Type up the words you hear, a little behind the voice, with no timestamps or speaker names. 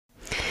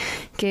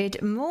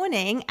Good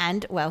morning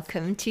and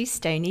welcome to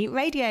Stony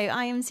Radio.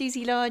 I am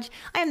Susie Lodge.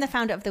 I am the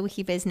founder of the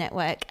WikiBiz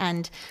Network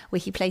and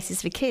Wiki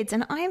Places for Kids,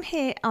 and I am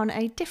here on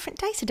a different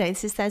day today.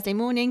 This is Thursday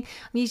morning.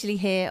 I'm usually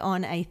here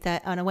on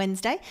a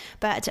Wednesday,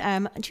 but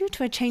due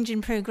to a change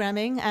in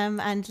programming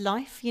and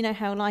life, you know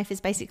how life is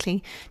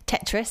basically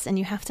Tetris and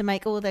you have to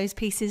make all those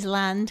pieces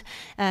land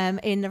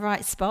in the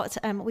right spot.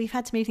 We've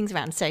had to move things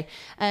around. So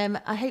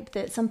I hope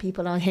that some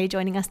people are here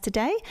joining us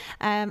today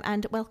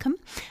and welcome.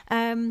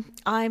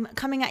 I'm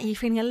coming at you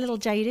feeling a little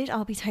jaded,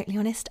 I'll be totally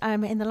honest.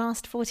 In the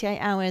last 48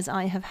 hours,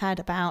 I have had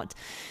about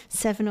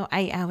 7 or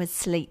 8 hours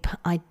sleep.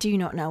 I do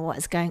not know what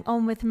is going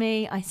on with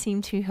me. I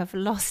seem to have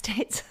lost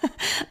it,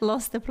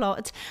 lost the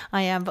plot.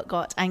 I have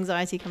got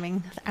anxiety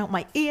coming out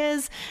my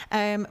ears.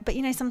 But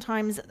you know,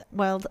 sometimes the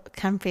world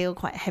can feel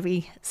quite a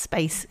heavy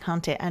space,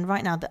 can't it? And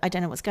right now, I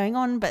don't know what's going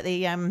on, but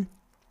the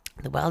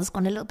world's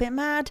gone a little bit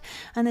mad,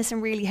 and there's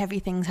some really heavy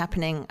things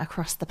happening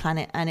across the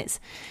planet, and it's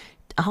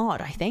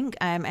hard, I think,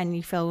 and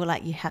you feel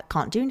like you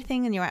can't do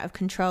anything and you're out of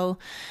control,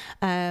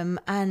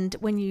 and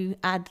when you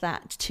add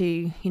that to,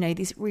 you know,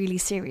 these really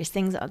serious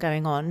things that are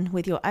going on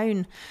with your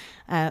own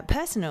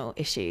personal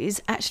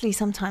issues, actually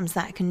sometimes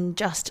that can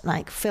just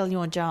like fill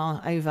your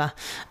jar over,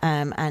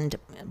 and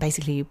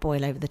basically you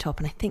boil over the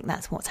top, and I think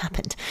that's what's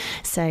happened.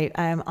 So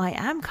I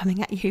am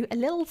coming at you a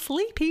little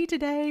sleepy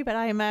today, but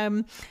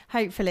I'm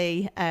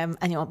hopefully and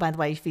you know, by the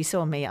way, if you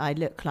saw me, I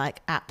look like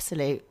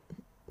absolute,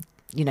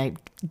 you know,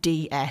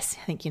 DS,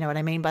 I think you know what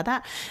I mean by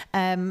that.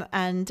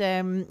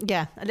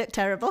 Yeah, I look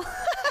terrible.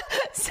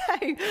 So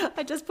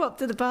I just popped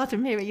to the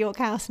bathroom here at York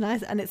House,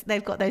 and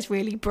they've got those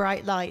really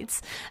bright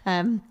lights.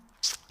 And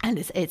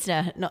it's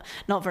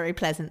not very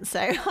pleasant. So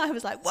I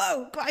was like,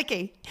 whoa,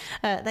 crikey.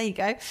 There you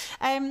go.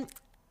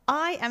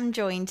 I am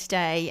joined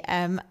today,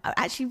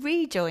 actually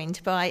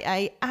rejoined by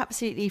a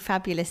absolutely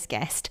fabulous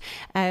guest.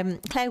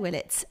 Claire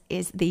Willits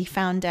is the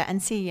founder and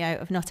CEO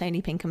of Not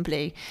Only Pink and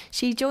Blue.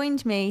 She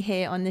joined me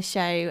here on the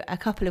show a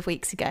couple of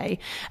weeks ago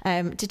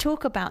to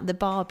talk about the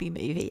Barbie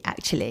movie,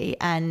 actually.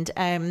 And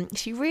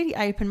she really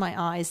opened my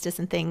eyes to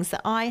some things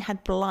that I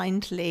had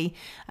blindly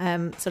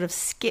sort of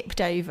skipped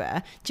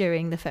over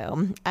during the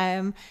film.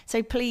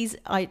 So please,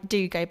 I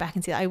do go back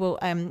and see that. I will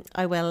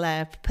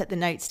put the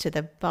notes to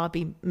the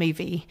Barbie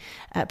movie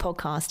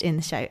podcast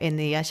in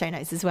the show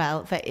notes as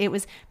well, but it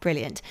was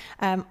brilliant.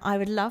 I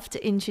would love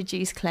to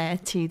introduce Claire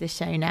to the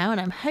show now,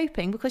 and I'm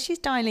hoping, because she's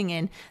dialing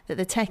in, that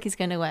the tech is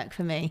going to work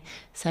for me.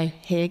 So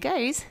here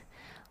goes.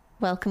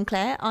 Welcome,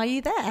 Claire. Are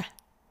you there?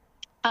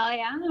 I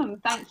am.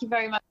 Thank you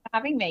very much for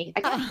having me.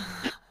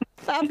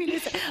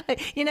 Fabulous.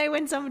 You know,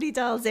 when somebody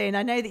dials in,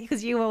 I know that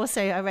because you're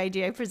also a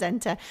radio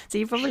presenter, so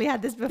you probably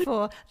had this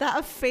before, that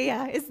of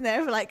fear, isn't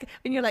there? Like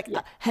when you're like,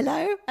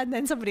 hello, and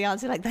then somebody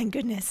answers like, thank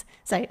goodness.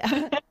 So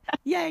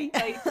yay.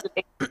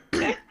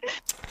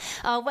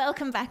 Oh,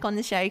 welcome back on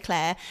the show,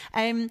 Claire.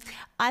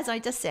 As I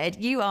just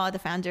said, you are the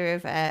founder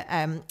of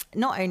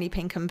Not Only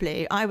Pink and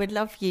Blue. I would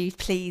love you,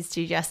 please,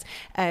 to just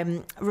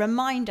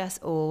remind us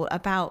all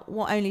about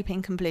what Only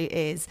Pink and Blue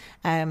is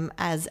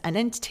as an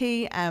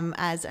entity,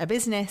 as a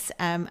business,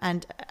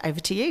 and over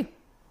to you.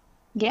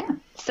 Yeah.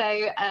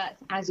 So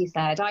as you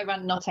said, I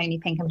run Not Only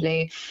Pink and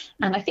Blue,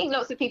 and I think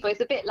lots of people, it's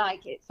a bit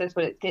like it says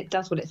what it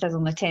does what it says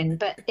on the tin,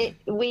 but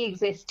we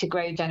exist to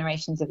grow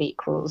generations of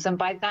equals, and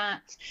by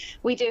that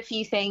we do a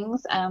few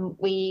things.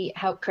 We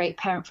help create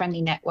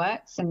parent-friendly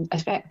networks and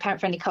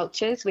parent-friendly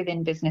cultures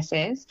within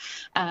businesses,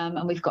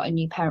 and we've got a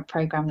new parent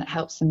program that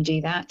helps them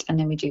do that, and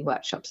then we do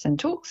workshops and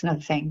talks and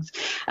other things.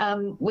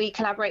 We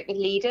collaborate with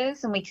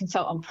leaders and we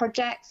consult on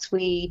projects.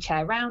 We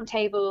chair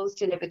roundtables,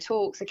 deliver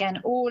talks, again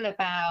all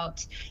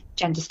about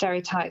gender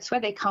stereotypes,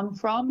 where they come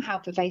from, how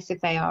pervasive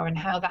they are, and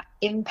how that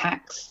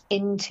impacts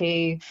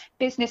into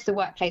business, the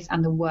workplace,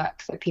 and the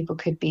work that people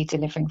could be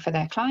delivering for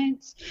their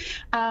clients.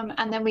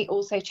 And then we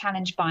also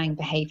challenge buying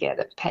behaviour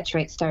that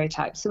perpetuates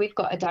stereotypes. So we've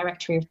got a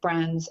directory of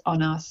brands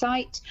on our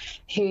site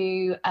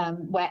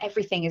where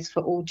everything is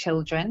for all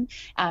children,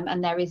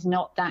 and there is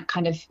not that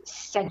kind of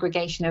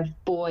segregation of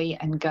boy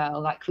and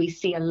girl like we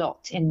see a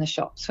lot in the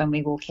shops when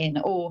we walk in,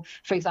 or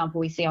for example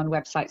we see on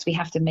websites we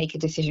have to make a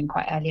decision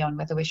quite early on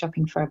whether we're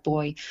shopping for a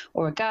boy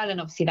or a girl,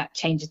 and obviously that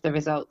changes the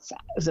results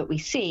that we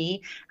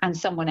see, and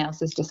someone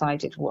else has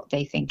decided what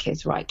they think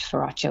is right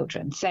for our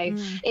children. So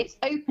it's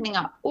opening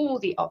up all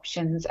the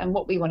options, and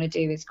what we want to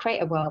do is create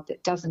a world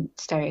that doesn't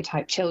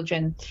stereotype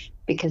children,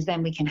 because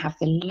then we can have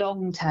the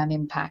long-term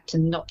impact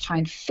and not try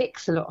and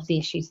fix a lot of the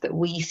issues that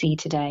we see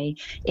today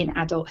in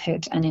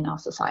adulthood and in our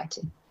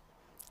society.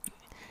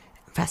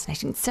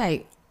 Fascinating. So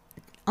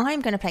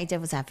I'm going to play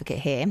devil's advocate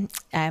here.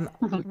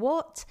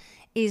 What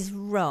is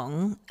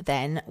wrong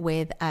then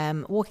with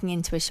walking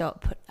into a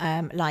shop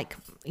like,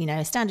 you know,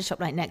 a standard shop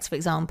like Next, for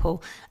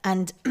example,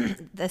 and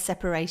the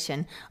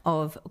separation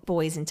of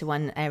boys into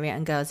one area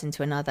and girls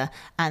into another,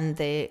 and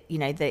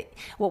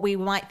what we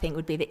might think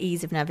would be the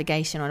ease of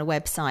navigation on a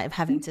website of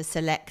having to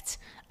select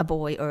a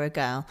boy or a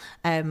girl?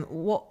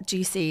 What do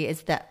you see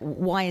is that?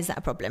 Why is that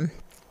a problem?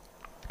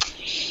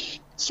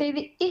 So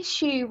the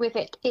issue with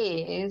it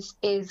is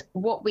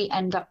what we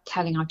end up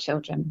telling our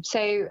children.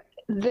 So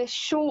the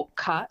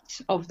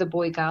shortcut of the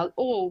boy girl,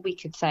 or we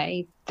could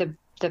say the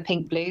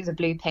pink blue, the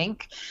blue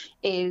pink,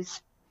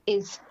 is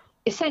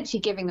essentially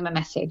giving them a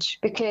message,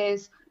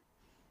 because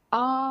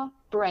our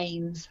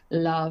brains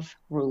love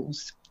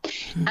rules.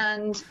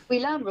 And we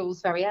learn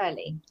rules very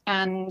early,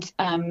 and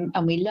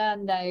we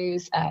learn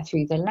those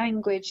through the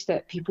language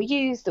that people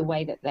use, the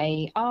way that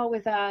they are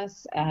with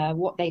us,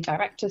 what they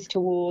direct us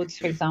towards,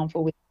 for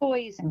example, with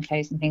toys and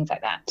clothes and things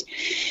like that.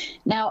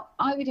 Now,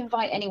 I would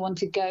invite anyone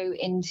to go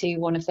into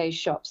one of those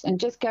shops and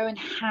just go and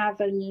have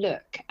a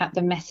look at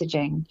the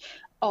messaging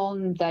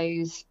on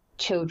those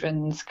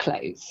children's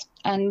clothes.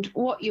 And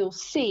what you'll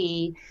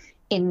see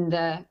in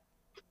the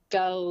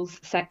girls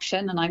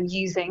section, and I'm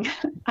using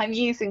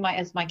my,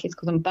 as my kids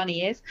call them,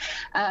 bunny ears,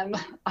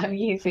 I'm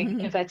using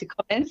inverted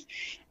commas,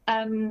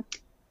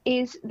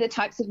 is the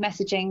types of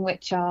messaging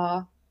which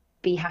are: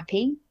 be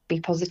happy, be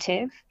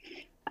positive,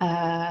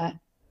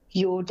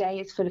 your day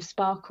is full of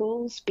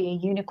sparkles, be a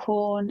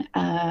unicorn,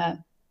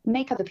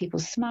 make other people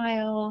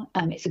smile,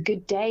 it's a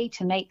good day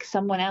to make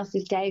someone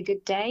else's day a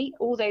good day.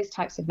 All those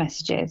types of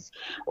messages,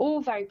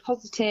 all very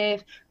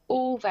positive,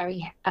 all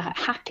very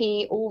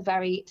happy, all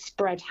very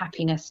spread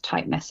happiness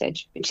type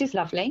message, which is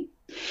lovely.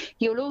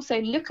 You'll also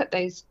look at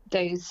those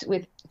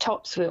with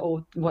tops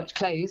or what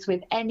clothes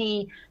with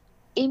any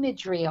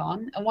imagery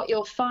on, and what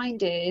you'll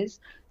find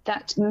is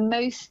that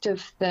most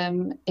of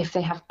them, if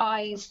they have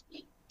eyes,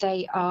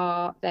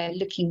 they're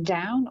looking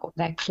down or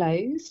they're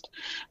closed.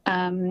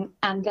 And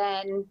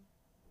then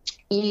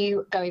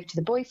you go over to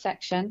the boys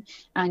section,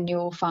 and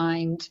you'll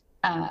find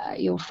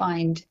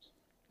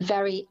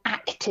very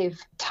active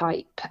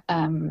type.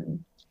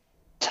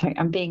 Sorry,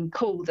 I'm being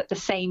called at the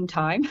same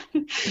time.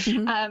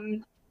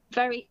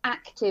 Very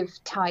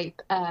active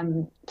type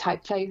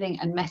clothing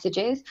and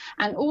messages,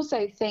 and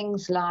also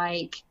things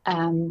like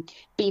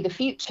be the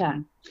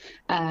future,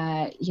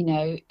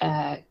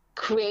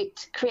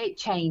 create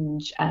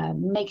change,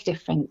 make a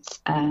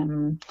difference,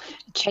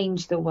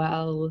 change the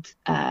world,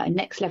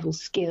 next level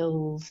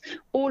skills,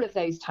 all of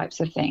those types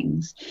of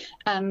things.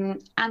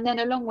 And then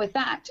along with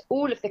that,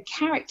 all of the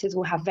characters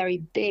will have very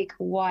big,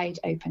 wide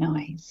open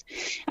eyes.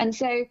 And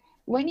so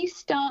when you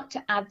start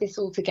to add this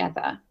all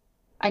together,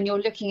 and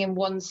you're looking in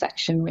one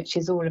section which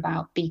is all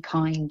about be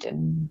kind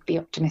and be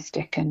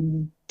optimistic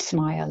and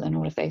smile and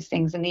all of those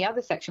things, and the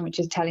other section which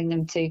is telling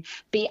them to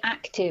be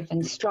active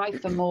and strive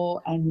for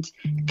more and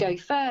go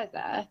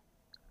further,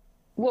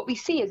 what we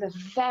see is a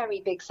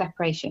very big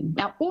separation.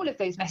 Now, all of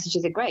those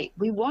messages are great.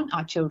 We want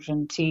our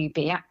children to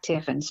be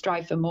active and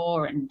strive for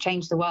more and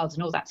change the world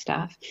and all that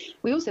stuff.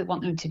 We also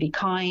want them to be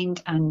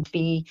kind and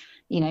be,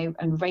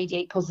 and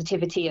radiate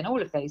positivity and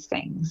all of those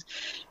things.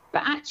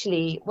 But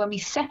actually, when we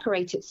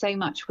separate it so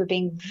much, we're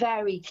being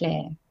very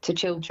clear to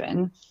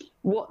children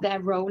what their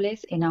role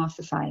is in our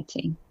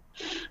society.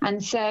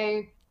 And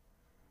so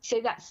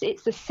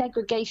it's the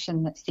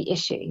segregation that's the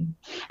issue.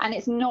 And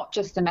it's not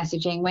just the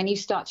messaging. When you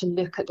start to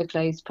look at the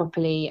clothes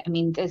properly, I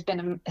mean, there's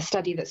been a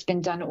study that's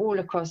been done all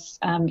across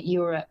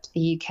Europe,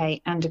 the UK,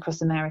 and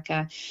across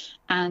America.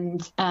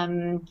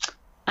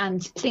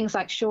 And things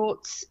like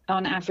shorts,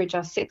 on average,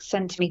 are 6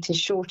 centimetres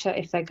shorter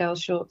if they're girls'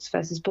 shorts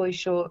versus boys'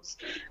 shorts.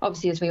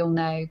 Obviously, as we all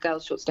know,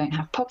 girls' shorts don't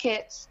have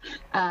pockets.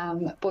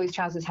 Boys'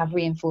 trousers have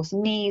reinforced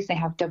knees. They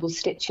have double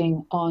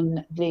stitching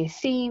on the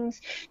seams.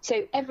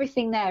 So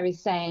everything there is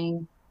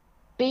saying,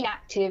 be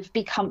active,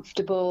 be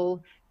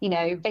comfortable,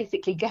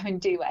 basically go and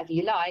do whatever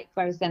you like.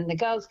 Whereas then the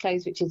girls'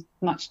 clothes, which is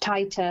much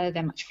tighter,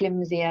 they're much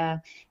flimsier,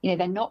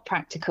 they're not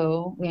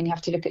practical. We only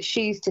have to look at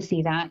shoes to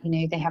see that.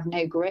 They have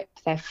no grip,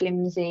 they're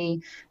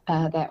flimsy,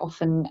 they're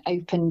often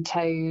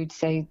open-toed,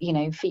 so,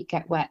 feet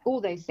get wet, all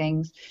those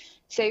things.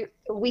 So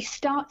we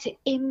start to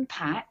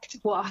impact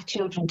what our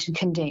children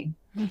can do.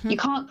 You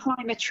can't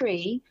climb a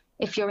tree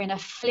if you're in a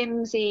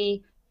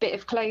flimsy bit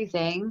of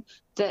clothing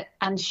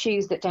and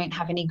shoes that don't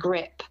have any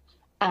grip.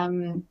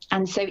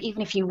 And so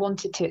even if you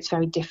wanted to, it's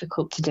very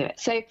difficult to do it.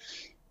 So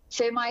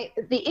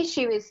the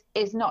issue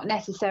is not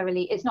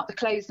necessarily, it's not the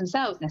clothes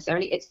themselves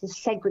necessarily, it's the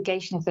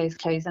segregation of those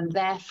clothes, and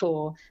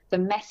therefore the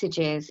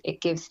messages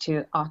it gives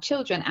to our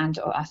children and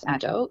or us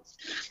adults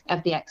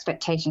of the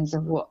expectations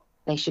of what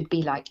they should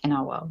be like in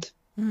our world.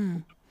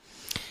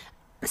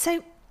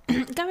 So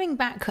going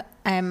back,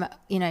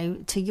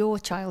 to your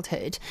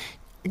childhood,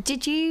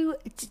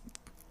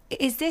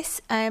 is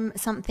this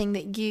something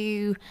that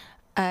you...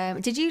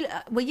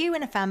 were you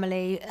in a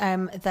family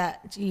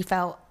that you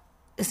felt,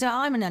 so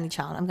I'm an only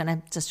child, I'm going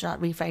to just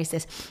rephrase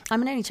this.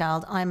 I'm an only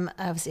child, I'm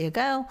obviously a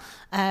girl,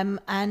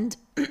 and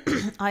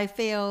I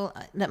feel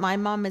that my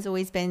mum has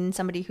always been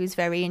somebody who's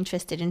very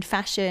interested in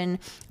fashion,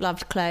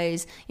 loved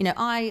clothes.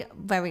 I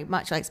very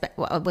much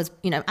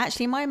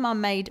actually my mum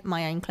made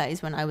my own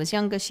clothes when I was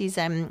younger. She's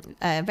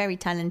very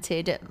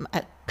talented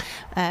at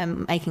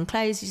making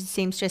clothes. She's a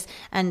seamstress,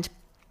 and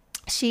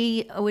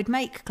she would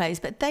make clothes,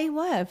 but they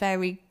were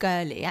very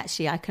girly.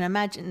 Actually, I can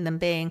imagine them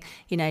being,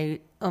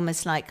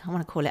 almost like, I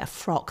want to call it a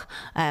frock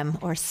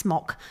or a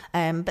smock,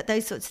 but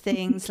those sorts of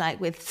things, like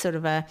with sort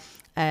of a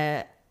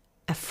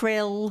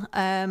frill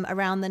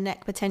around the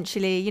neck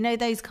potentially,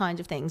 those kinds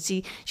of things.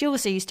 She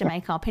also used to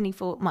make our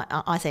pinafore.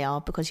 I say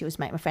our because she was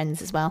make my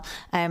friends as well.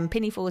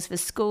 Pinafores for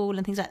school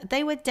and things like that.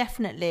 They were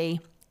definitely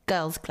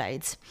girls'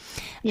 clothes.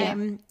 Yeah.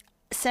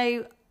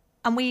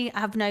 And we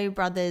have no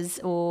brothers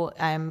or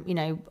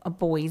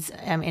boys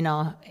in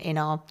our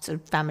sort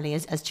of family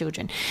as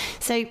children.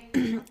 So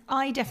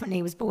I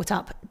definitely was brought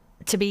up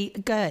to be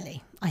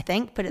girly, I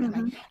think, put it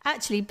that way.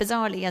 Actually,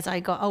 bizarrely, as I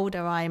got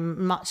older,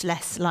 I'm much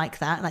less like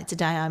that. Like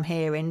today, I'm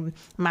here in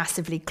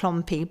massively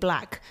clumpy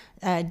black.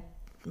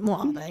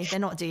 What are they? They're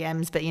not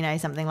DMs, but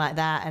something like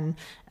that. And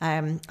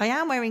I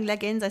am wearing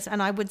leggings,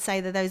 and I would say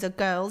that those are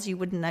girls. You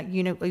wouldn't,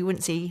 you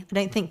wouldn't see. I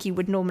don't think you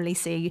would normally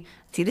see.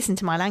 Listen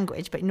to my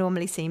language, but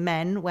normally see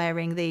men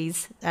wearing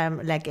these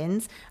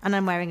leggings, and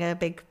I'm wearing a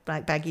big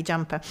baggy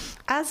jumper,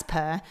 as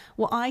per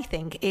what I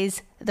think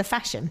is the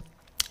fashion.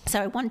 So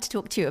I want to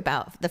talk to you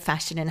about the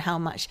fashion and how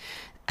much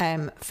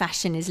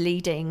fashion is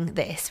leading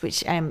this, which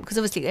because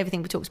obviously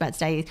everything we talked about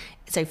today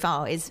so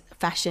far is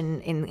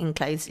fashion in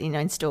clothes,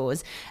 in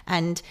stores,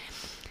 and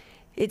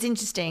it's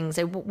interesting.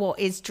 So what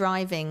is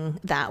driving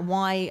that?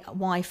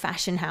 Why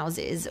fashion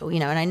houses?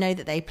 And I know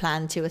that they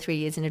plan 2 or 3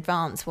 years in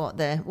advance what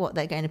they're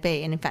going to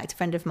be. And in fact, a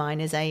friend of mine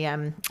is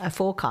a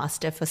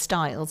forecaster for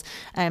styles,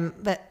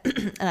 but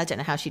and I don't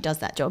know how she does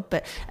that job.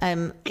 But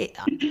I'm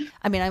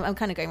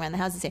kind of going around the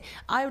houses here.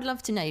 I would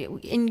love to know,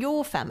 in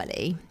your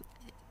family,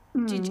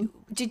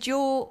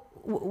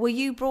 were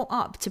you brought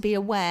up to be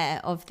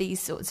aware of these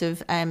sorts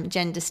of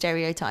gender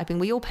stereotyping?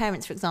 Were your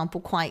parents, for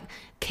example, quite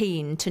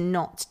keen to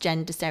not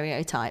gender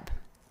stereotype?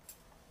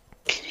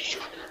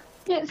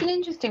 Yeah, it's an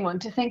interesting one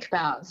to think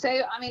about. So,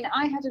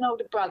 I had an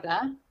older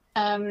brother.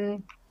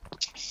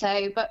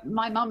 But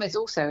my mum is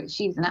also,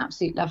 she's an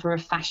absolute lover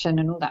of fashion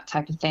and all that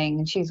type of thing.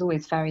 And she's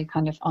always very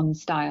kind of on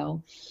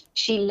style.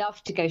 She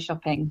loved to go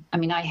shopping.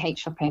 I hate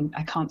shopping.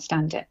 I can't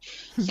stand it.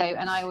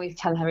 And I always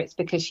tell her it's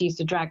because she used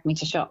to drag me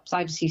to shops.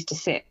 I just used to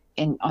sit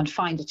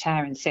find a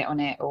chair and sit on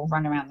it or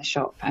run around the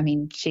shop.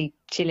 She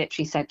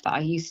literally said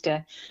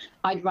that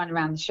I'd run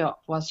around the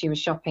shop while she was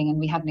shopping, and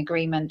we had an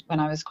agreement when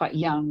I was quite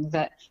young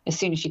that as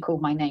soon as she called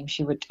my name,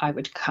 I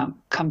would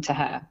come to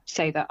her,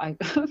 so that I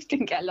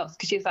didn't get lost,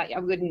 because she was like, I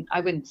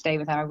wouldn't stay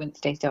with her. I wouldn't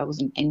stay still. I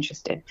wasn't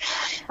interested.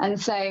 And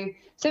so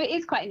it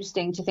is quite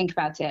interesting to think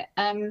about it.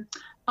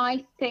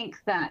 I think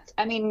that,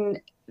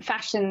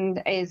 fashion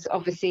is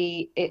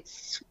obviously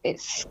it's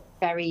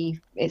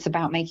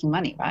about making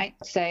money, right?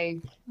 So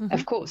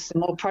of course, the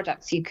more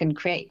products you can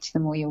create, the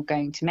more you're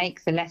going to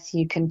make, the less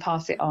you can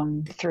pass it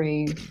on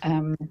through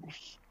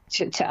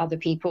to other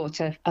people,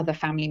 to other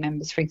family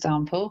members, for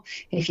example.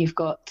 If you've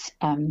got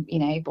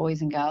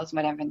boys and girls,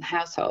 whatever, in the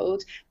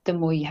household, the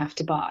more you have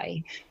to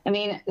buy.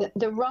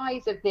 The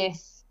rise of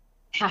this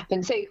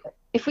happened. So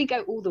if we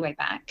go all the way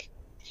back,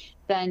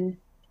 then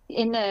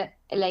in the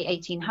late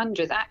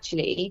 1800s,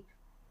 actually,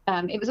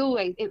 it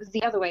was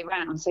the other way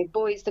around. So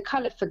the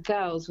colour for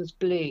girls was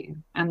blue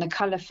and the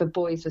colour for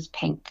boys was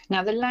pink.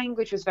 Now, the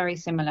language was very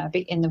similar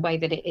in the way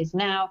that it is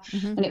now.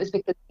 And it was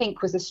because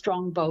pink was a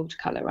strong, bold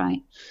colour,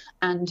 right?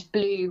 And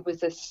blue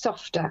was a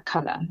softer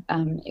colour.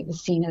 It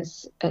was seen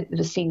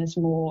as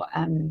more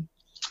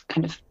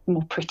kind of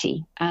more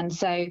pretty. And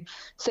so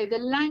the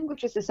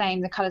language was the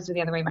same, the colours were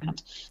the other way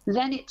around.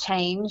 Then it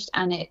changed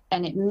and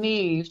it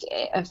moved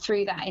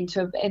through that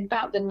into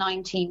about the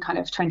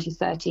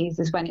 2030s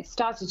is when it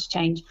started to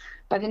change.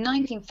 By the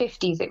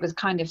 1950s, it was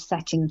kind of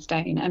set in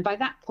stone. And by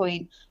that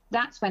point,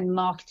 that's when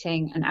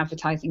marketing and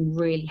advertising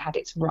really had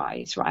its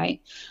rise,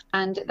 right?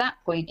 And at that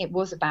point, it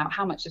was about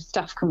how much of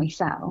stuff can we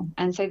sell?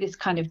 And so this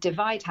kind of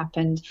divide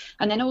happened.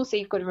 And then also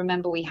you've got to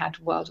remember we had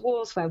world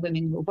wars where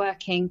women were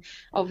working.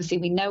 Obviously,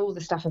 we know all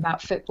the stuff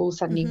about football.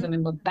 Suddenly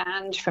women were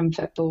banned from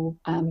football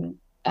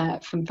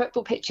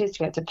pitches to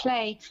be able to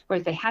play,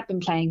 whereas they had been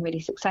playing really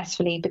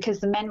successfully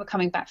because the men were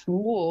coming back from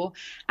war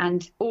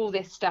and all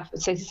this stuff.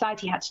 So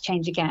society had to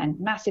change again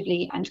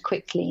massively and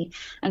quickly.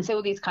 And so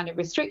all these kind of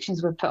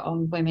restrictions were put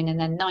on women. And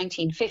then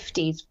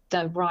 1950s,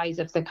 the rise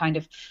of the kind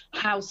of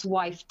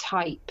housewife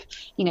type,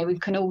 we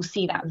can all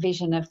see that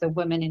vision of the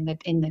woman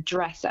in the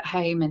dress at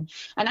home. And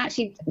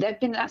actually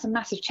that's a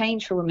massive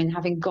change for women,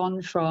 having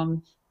gone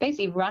from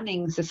basically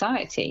running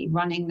society,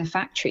 running the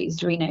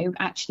factories,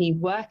 actually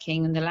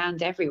working in the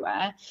land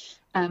everywhere.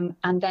 And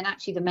then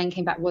actually the men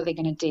came back, what are they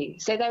going to do?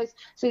 So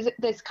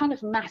there's kind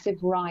of massive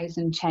rise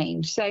and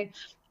change. So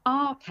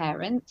our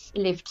parents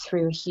lived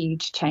through a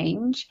huge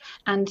change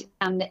and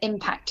the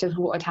impact of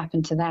what had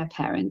happened to their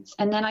parents.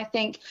 And then I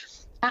think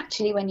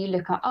actually when you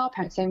look at our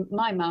parents, so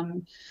my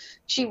mum,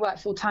 she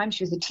worked full time,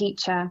 she was a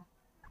teacher.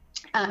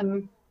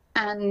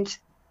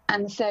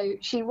 And so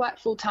she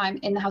worked full time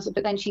in the household,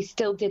 but then she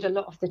still did a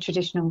lot of the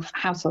traditional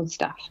household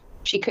stuff.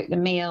 She cooked the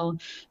meal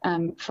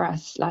for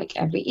us like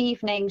every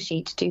evening.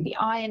 She'd do the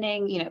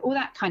ironing, all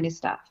that kind of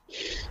stuff.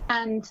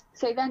 And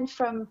so then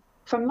from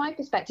from my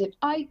perspective,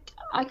 I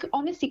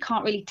honestly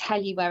can't really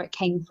tell you where it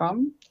came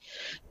from,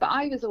 but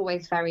I was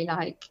always very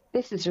like,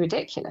 this is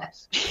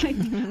ridiculous.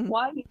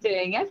 Why are you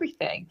doing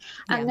everything?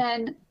 And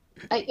then,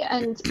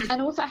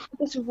 and also I had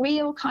this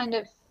real kind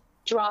of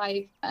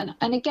drive, and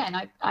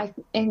again, I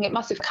think it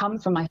must have come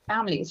from my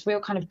family, this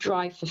real kind of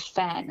drive for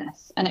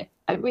fairness, and it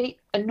really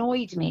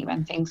annoyed me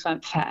when things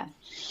weren't fair.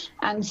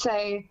 And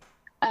so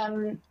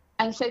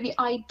the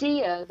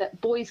idea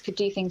that boys could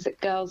do things that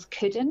girls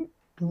couldn't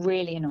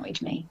really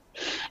annoyed me.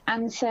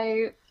 And so,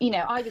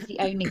 I was the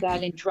only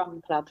girl in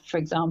drum club, for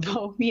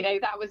example.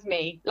 That was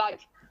me. Like,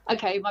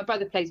 okay, my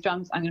brother plays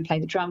drums, I'm going to play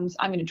the drums.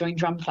 I'm going to join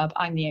drum club.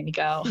 I'm the only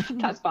girl.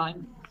 That's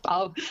fine.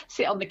 I'll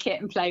sit on the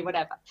kit and play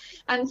whatever.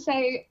 And so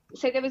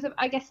there was,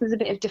 I guess there's a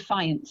bit of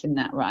defiance in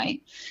that,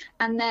 right?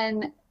 And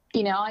then,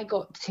 I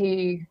got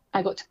to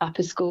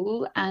upper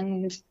school,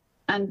 and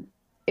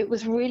it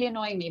was really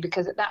annoying me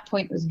because at that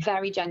point it was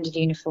very gendered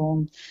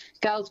uniform.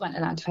 Girls weren't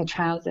allowed to wear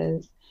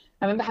trousers.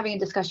 I remember having a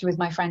discussion with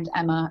my friend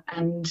Emma,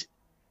 and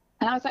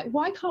I was like,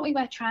 why can't we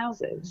wear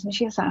trousers? And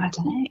she was like, I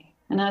don't know.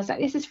 And I was like,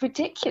 this is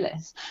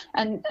ridiculous.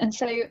 And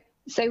so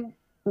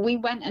we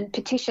went and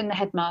petitioned the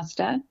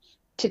headmaster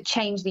to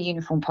change the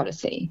uniform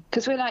policy,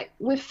 because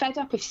we're fed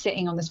up of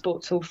sitting on the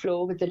sports hall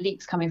floor with the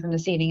leaks coming from the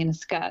ceiling in a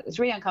skirt. It's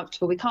really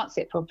uncomfortable. We can't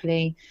sit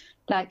properly.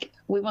 Like,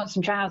 we want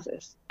some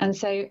trousers. And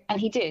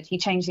he did. He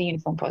changed the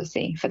uniform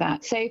policy for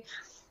that.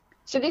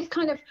 So this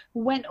kind of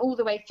went all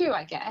the way through,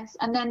 I guess.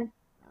 And then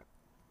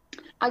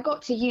I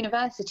got to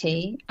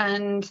university,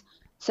 and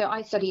so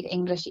I studied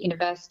English at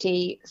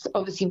university. So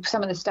obviously,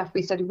 some of the stuff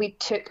we studied, we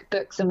took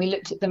books and we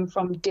looked at them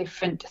from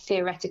different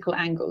theoretical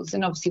angles.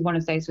 And obviously, one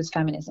of those was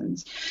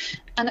feminisms.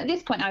 And at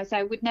this point, I would say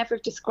I would never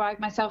have described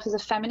myself as a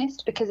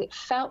feminist, because it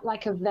felt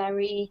like it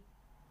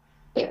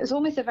was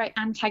almost a very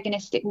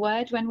antagonistic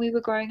word when we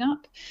were growing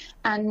up.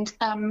 And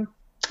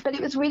but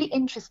it was really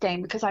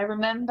interesting, because I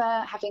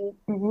remember having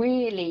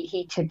really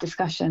heated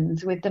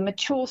discussions with the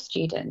mature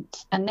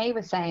students, and they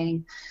were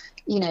saying,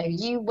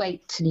 you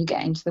wait till you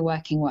get into the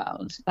working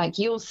world. Like,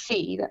 you'll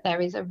see that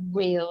there is a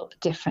real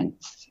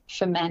difference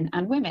for men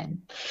and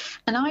women.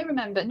 And I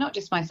remember, not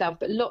just myself,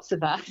 but lots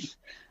of us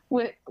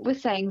were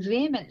saying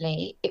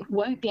vehemently, it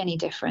won't be any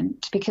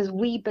different, because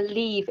we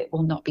believe it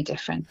will not be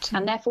different,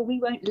 and therefore we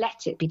won't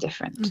let it be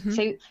different. Mm-hmm.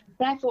 So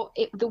therefore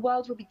the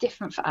world will be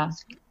different for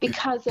us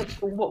because of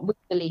what we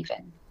believe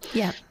in.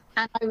 Yeah.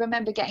 And I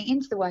remember getting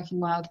into the working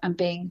world and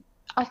being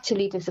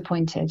utterly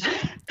disappointed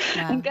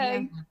and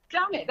going,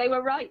 damn it, they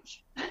were right.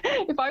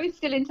 If I was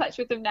still in touch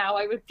with them now,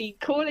 I would be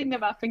calling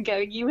them up and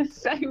going, you were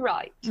so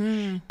right.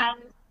 And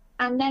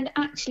then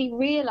actually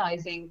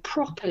realizing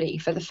properly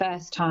for the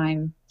first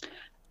time,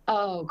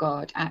 oh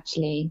God,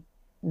 actually,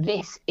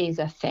 this is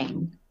a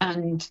thing,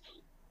 and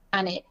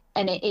it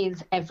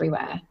is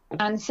everywhere.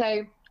 And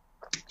so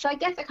I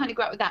guess I kind of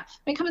grew up with that.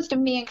 When it comes to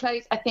me and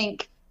clothes, I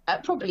think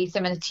probably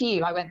similar to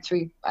you, I went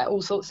through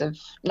all sorts of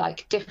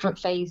like different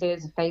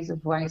phases, a phase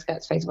of wearing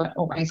skirts, phase of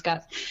not wearing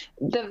skirts.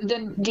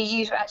 The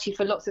usual, actually,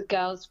 for lots of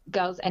girls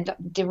end up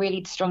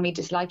really strongly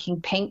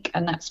disliking pink,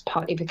 and that's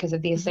partly because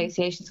of the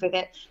associations with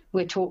it.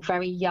 We're taught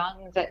very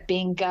young that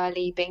being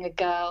girly, being a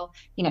girl,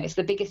 it's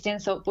the biggest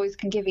insult boys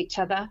can give each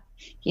other.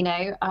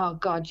 Oh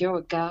God, you're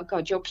a girl.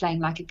 God, you're playing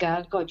like a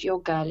girl. God,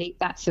 you're girly.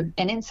 That's an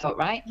insult,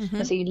 right? Mm-hmm.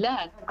 And so you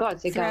learn, oh God,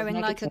 so throwing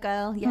like a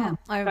girl, yeah,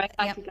 right,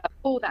 like a girl,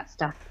 all that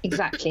stuff,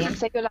 exactly. And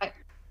so you're like,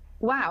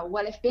 wow,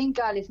 well, if being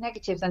girl is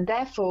negative, then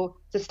therefore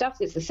the stuff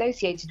that's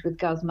associated with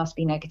girls must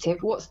be negative.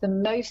 What's the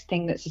most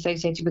thing that's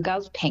associated with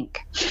girls?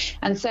 Pink.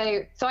 And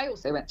so I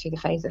also went through the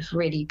phase of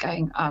really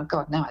going, oh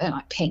God, no, I don't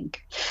like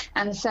pink.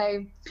 And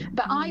so,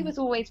 but I was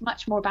always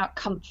much more about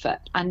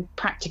comfort and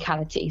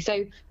practicality.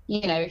 So,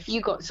 if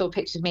you saw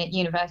pictures of me at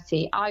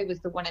university, I was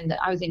the one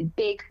I was in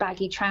big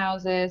baggy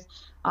trousers.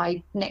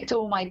 I nicked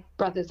all my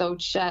brother's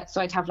old shirts,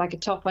 so I'd have like a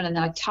top on and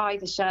then I'd tie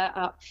the shirt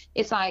up.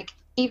 It's like,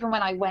 even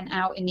when I went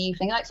out in the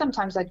evening, like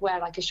sometimes I'd wear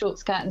like a short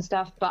skirt and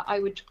stuff, but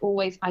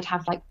I'd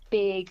have like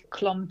big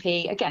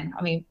clumpy, again,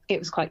 I mean, it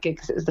was quite good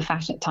because it was the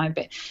fashion at the time,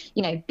 but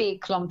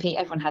big clumpy,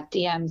 everyone had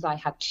DMs, I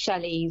had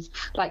Shelley's,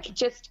 like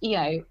just,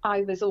 I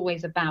was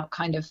always about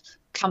kind of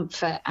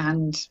comfort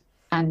and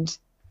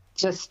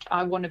just,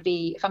 I want to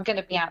be, if I'm going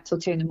to be out till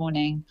 2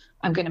 a.m,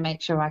 I'm going to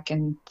make sure I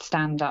can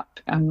stand up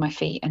on my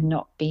feet and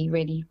not be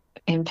really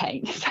in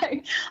pain. So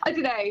I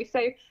don't know. So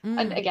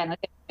and again, I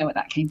don't know where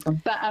that came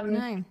from, but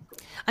no.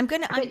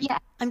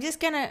 I'm just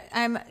gonna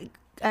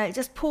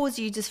just pause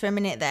you just for a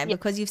minute there,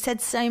 because you've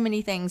said so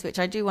many things which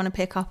I do want to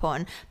pick up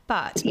on,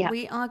 but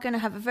we are going to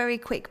have a very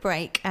quick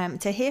break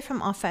to hear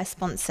from our first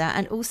sponsor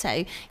and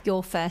also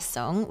your first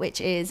song,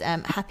 which is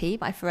Happy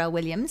by Pharrell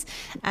Williams.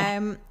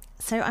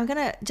 So I'm going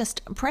to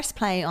just press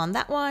play on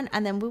that one,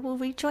 and then we will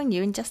rejoin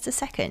you in just a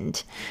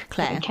second,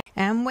 Claire. Okay.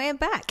 And we're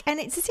back. And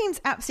it seems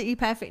absolutely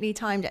perfectly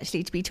timed,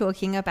 actually, to be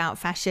talking about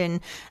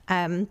fashion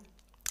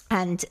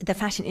and the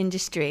fashion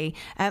industry,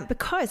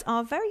 because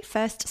our very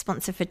first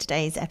sponsor for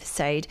today's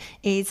episode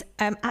is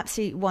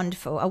absolutely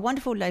wonderful, a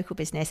wonderful local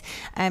business.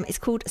 It's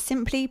called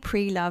Simply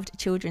Pre-Loved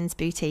Children's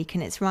Boutique,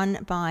 and it's run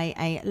by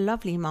a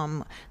lovely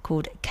mum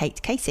called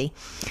Kate Casey.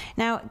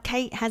 Now,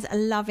 Kate has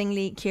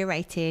lovingly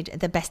curated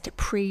the best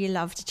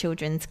pre-loved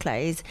children's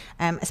clothes,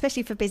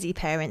 especially for busy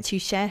parents who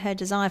share her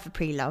desire for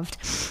pre-loved,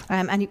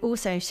 and who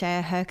also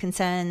share her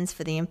concerns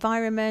for the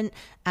environment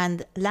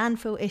and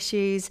landfill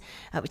issues,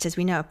 which, as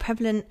we know, are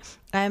prevalent.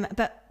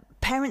 But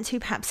parents who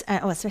perhaps,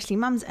 or especially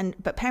mums,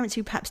 but parents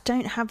who perhaps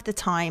don't have the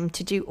time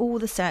to do all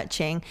the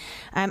searching,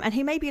 and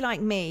who maybe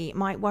like me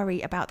might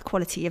worry about the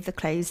quality of the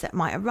clothes that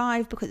might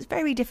arrive, because it's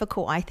very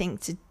difficult, I think,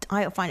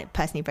 I find it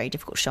personally very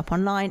difficult to shop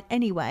online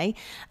anyway.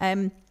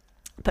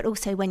 But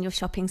also when you're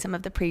shopping some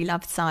of the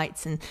pre-loved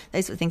sites and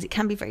those sort of things, it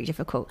can be very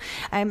difficult.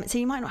 So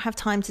you might not have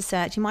time to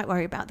search. You might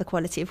worry about the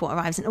quality of what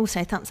arrives. And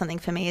also something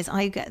for me is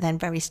I get then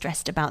very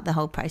stressed about the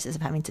whole process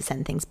of having to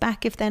send things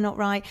back if they're not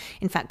right.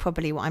 In fact,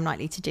 probably what I'm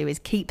likely to do is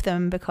keep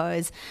them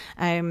because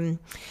I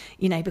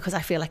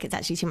feel like it's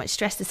actually too much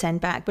stress to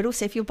send back. But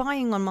also if you're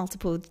buying on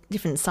multiple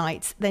different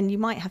sites, then you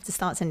might have to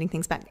start sending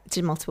things back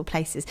to multiple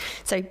places.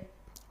 So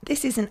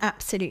this is an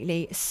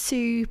absolutely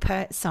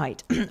super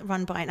site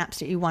run by an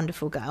absolutely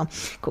wonderful girl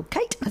called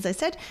Kate, as I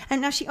said.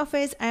 And now she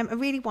offers a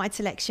really wide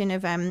selection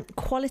of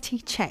quality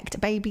checked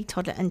baby,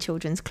 toddler and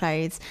children's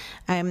clothes.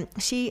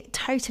 She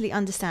totally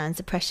understands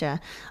the pressure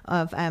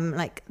of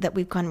that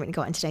we've kind of really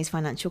got in today's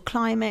financial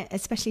climate,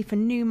 especially for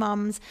new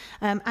mums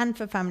and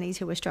for families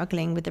who are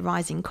struggling with the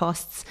rising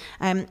costs.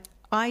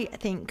 I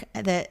think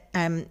that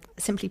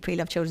Simply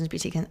Pre-Loved Children's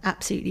Boutique is an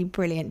absolutely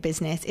brilliant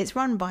business. It's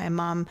run by a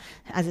mum,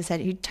 as I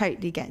said, who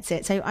totally gets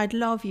it. So I'd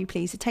love you,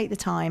 please, to take the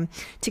time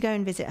to go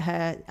and visit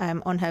her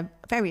on her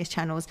various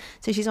channels.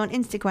 So she's on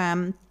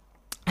Instagram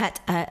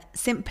at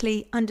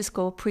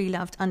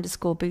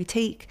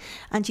simply_preloved_boutique,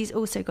 and she's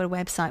also got a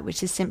website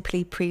which is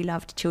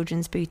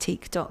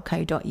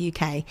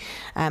simplyprelovedchildrensboutique.co.uk,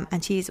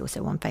 and she is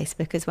also on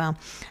Facebook as well.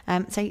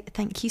 So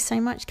thank you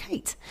so much,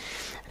 Kate.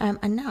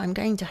 And now I'm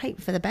going to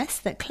hope for the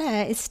best that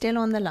Claire is still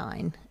on the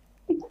line.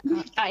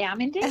 I am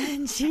indeed.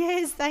 And she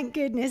is, thank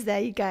goodness. There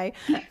you go.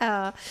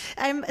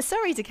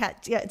 Sorry to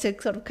cut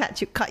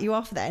you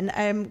off then,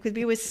 because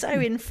we were so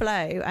in flow,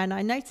 and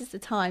I noticed the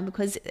time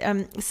because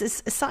this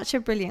is such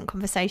a brilliant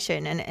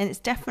conversation, and it's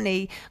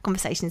definitely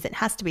conversations that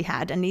has to be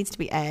had and needs to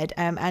be aired.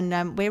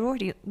 And we've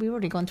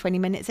already gone 20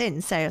 minutes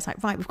in, so I was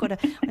like, right, we're going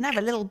to have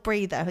a little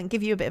breather and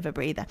give you a bit of a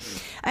breather.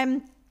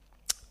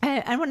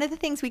 And one of the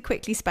things we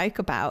quickly spoke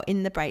about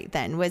in the break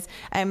then was,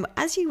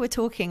 as you were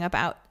talking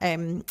about,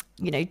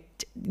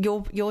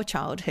 your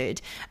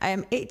childhood,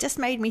 it just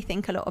made me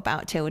think a lot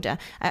about Tilda.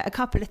 A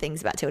couple of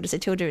things about Tilda. So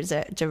Tilda is,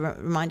 to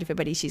remind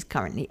everybody, she's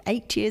currently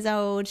 8 years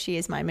old. She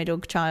is my middle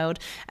child.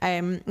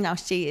 Now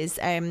she is,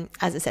 as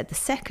I said, the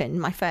second.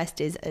 My first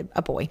is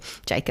a boy,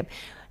 Jacob.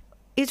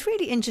 It's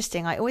really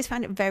interesting. I always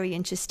found it very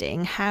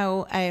interesting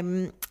how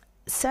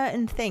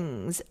certain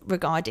things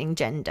regarding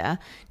gender,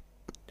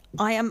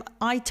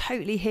 I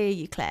totally hear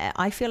you, Claire.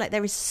 I feel like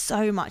there is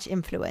so much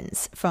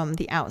influence from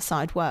the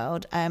outside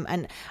world,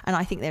 and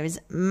I think there is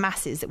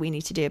masses that we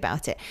need to do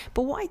about it.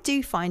 But what I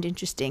do find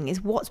interesting is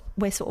what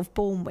we're sort of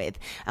born with.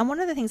 And one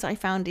of the things I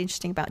found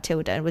interesting about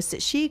Tilda was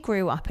that she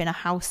grew up in a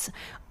house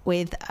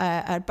with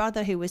a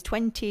brother who was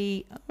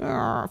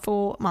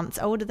 24 months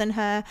older than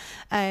her,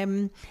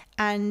 and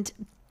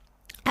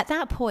at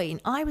that point,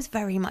 I was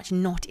very much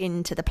not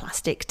into the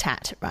plastic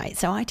tat, right?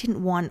 So I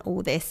didn't want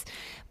all this.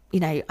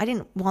 I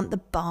didn't want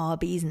the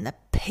Barbies and the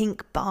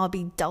pink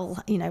Barbie doll,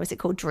 is it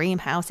called Dream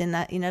House in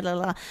that,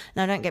 Now,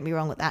 don't get me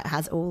wrong, that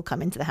has all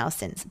come into the house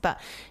since. But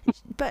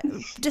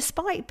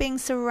despite being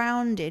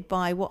surrounded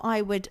by what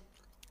I would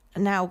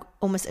now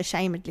almost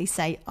ashamedly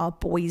say are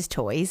boys'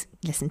 toys,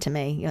 listen to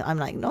me, I'm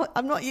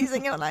not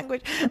using your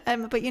language,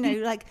 but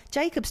like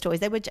Jacob's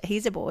toys,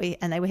 he's a boy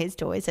and they were his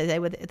toys, so they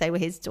were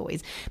his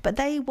toys, but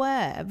they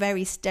were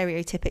very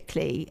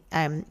stereotypically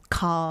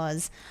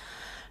cars,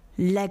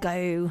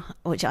 Lego,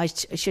 which I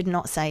should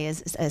not say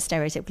as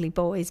stereotypically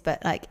boys,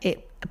 but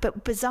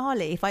but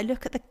bizarrely, if I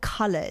look at the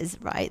colours,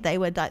 right, they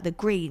were like the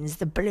greens,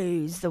 the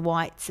blues, the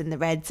whites and the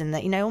reds, and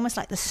the, almost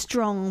like the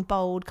strong,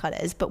 bold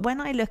colours. But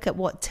when I look at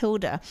what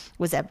Tilda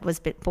was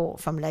bought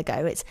from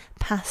Lego, it's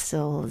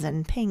pastels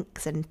and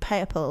pinks and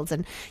purples,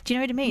 and do you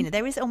know what I mean?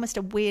 There is almost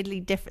a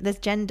weirdly different, there's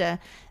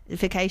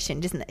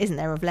genderification, isn't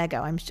there, of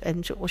Lego? I'm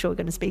sure we're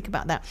going to speak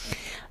about that.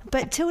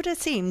 But Tilda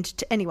seemed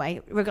to, anyway,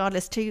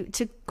 regardless,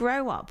 to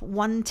grow up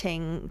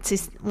wanting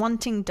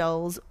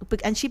dolls,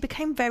 and she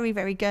became very,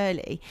 very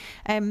girly.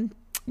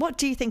 What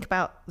do you think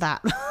about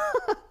that?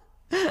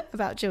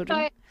 About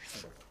children?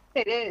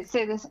 There's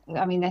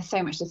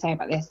so much to say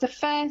about this. The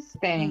first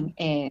thing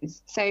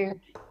is, so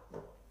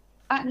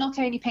at Not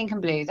Only Pink and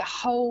Blue, the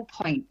whole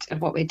point of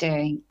what we're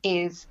doing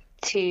is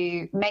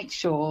to make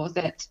sure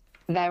that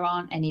there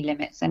aren't any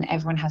limits and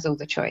everyone has all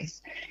the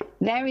choice.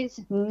 There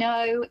is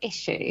no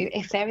issue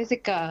if there is a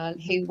girl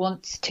who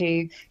wants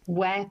to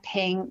wear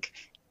pink,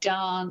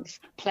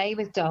 dance, play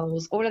with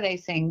dolls, all of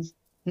those things.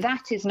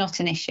 that is not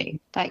an issue.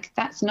 Like,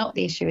 that's not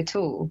the issue at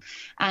all.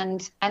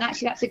 And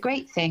actually, that's a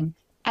great thing,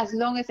 as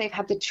long as they've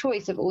had the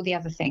choice of all the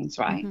other things,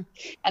 right?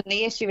 And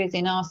the issue is,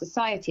 in our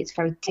society, it's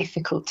very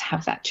difficult to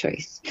have that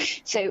choice.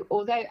 So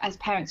although as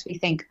parents we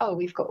think, oh,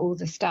 we've got all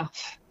the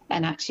stuff,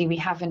 and actually we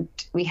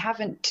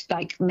haven't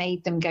like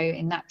made them go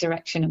in that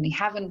direction, and we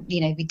haven't,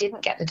 you know, we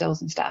didn't get the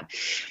dolls and stuff.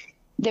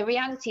 The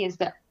reality is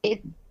that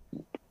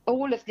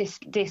all of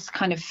this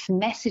kind of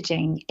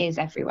messaging is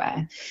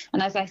everywhere.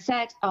 And as I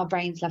said, our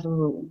brains love a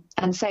rule.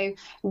 And so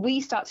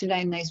we start to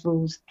learn those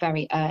rules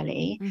very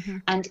early.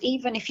 And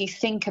even if you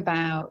think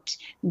about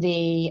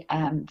the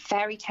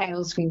fairy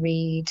tales we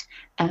read,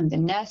 the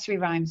nursery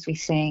rhymes we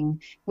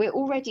sing, we're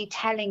already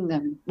telling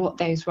them what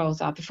those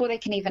roles are before they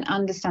can even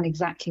understand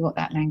exactly what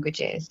that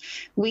language is.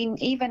 We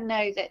even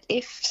know that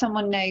if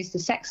someone knows the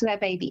sex of their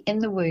baby in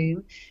the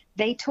womb,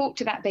 they talk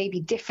to that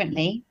baby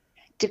differently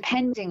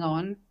depending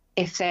on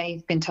if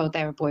they've been told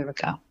they're a boy or a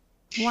girl.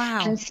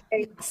 Wow. And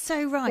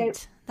so right.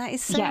 So, that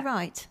is so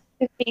right.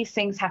 If these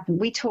things happen,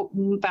 we talk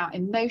about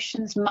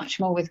emotions much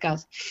more with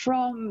girls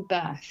from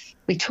birth.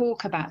 We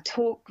talk to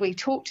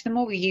them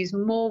more. We use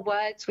more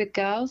words with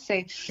girls.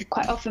 So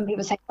quite often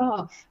people say,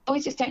 oh,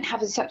 boys just don't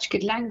have such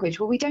good language.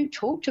 Well, we don't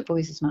talk to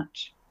boys as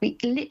much. We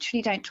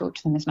literally don't talk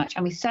to them as much.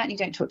 And we certainly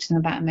don't talk to them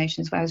about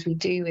emotions, whereas we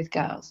do with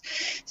girls.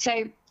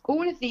 So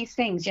all of these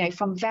things, you know,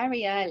 from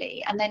very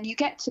early, and then you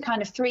get to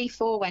kind of 3,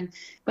 4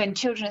 when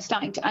children are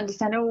starting to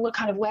understand, oh, well,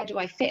 kind of, where do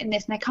I fit in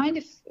this? And they kind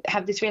of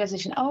have this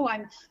realization, oh,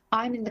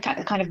 I'm in the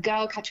kind of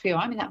girl category, or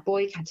I'm in that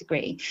boy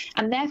category,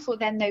 and therefore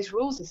then those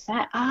rules are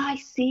set. I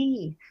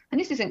see, and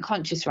this isn't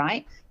conscious,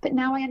 right? But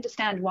now I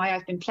understand why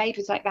I've been played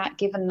with like that,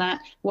 given that,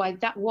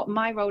 what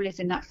my role is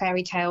in that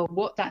fairy tale,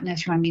 what that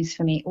nursery rhyme means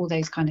for me, all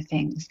those kind of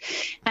things.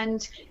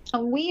 And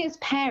we as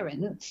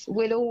parents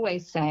will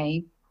always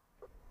say,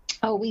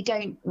 oh, we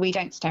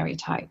don't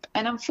stereotype.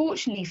 And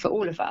unfortunately for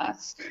all of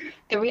us,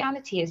 the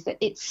reality is that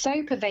it's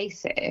so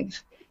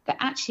pervasive that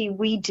actually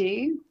we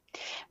do.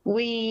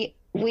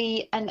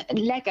 And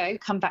Lego,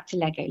 come back to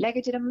Lego.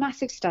 Lego did a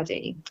massive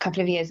study a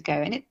couple of years ago,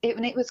 and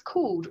it was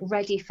called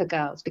Ready for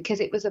Girls, because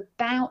it was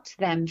about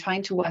them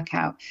trying to work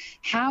out,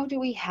 how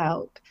do we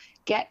help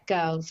get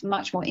girls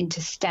much more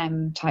into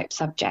STEM type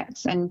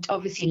subjects? And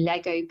obviously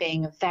Lego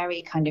being a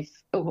very kind of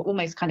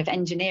almost kind of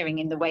engineering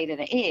in the way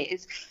that it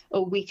is,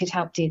 or we could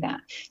help do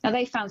that. Now,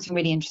 they found some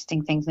really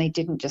interesting things. They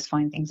didn't just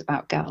find things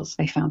about girls,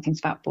 they found things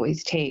about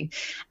boys too.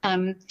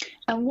 And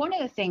one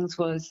of the things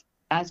was,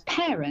 as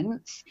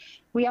parents,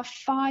 we are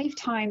 5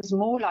 times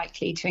more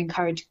likely to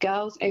encourage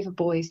girls over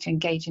boys to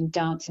engage in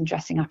dance and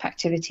dressing up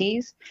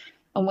activities.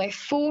 And we're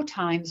 4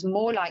 times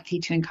more likely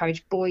to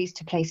encourage boys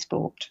to play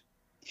sport.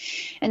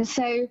 And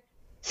so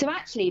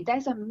actually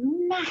there's a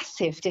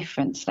massive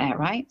difference there,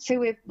 right? So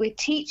we're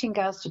teaching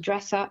girls to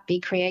dress up, be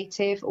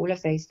creative, all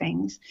of those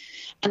things.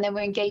 And then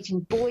we're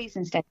engaging boys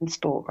instead in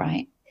sport,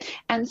 right?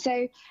 And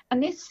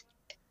this,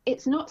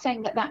 it's not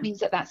saying that means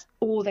that that's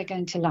all they're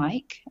going to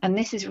like. And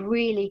this is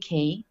really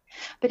key.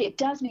 But it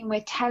does mean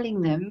we're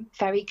telling them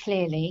very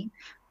clearly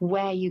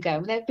where you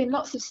go. There have been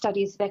lots of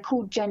studies, they're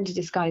called gender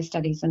disguise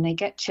studies, and they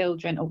get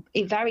children, or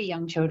very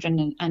young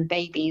children and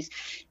babies,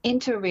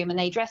 into a room, and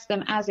they dress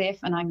them as if,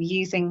 and I'm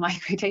using my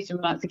quotation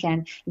marks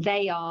again,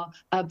 they are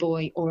a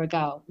boy or a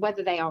girl,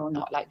 whether they are or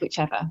not, like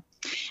whichever.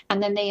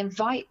 And then they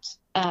invite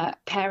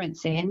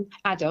parents in,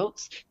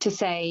 adults, to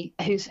say,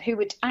 who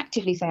would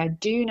actively say, I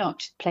do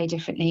not play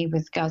differently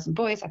with girls and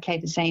boys, I play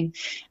the same,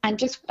 and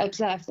just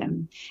observe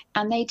them.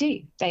 And they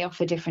do. They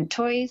offer different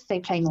toys, they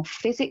play more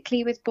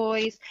physically with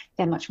boys,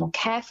 they're much more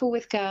careful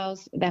with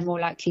girls, they're more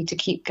likely to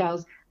keep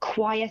girls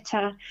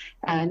quieter,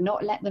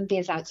 not let them be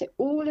as loud. So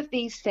all of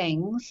these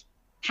things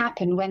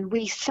happen when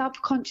we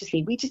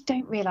subconsciously, we just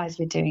don't realize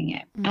we're doing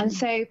it. And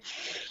so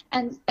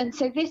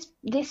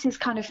this is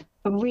kind of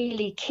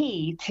really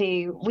key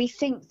to, we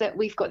think that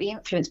we've got the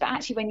influence, but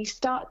actually when you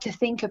start to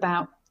think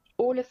about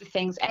all of the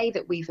things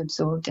that we've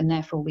absorbed, and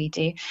therefore we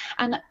do,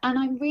 and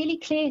I'm really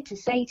clear to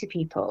say to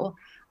people,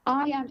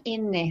 I am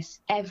in this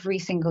every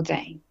single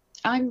day.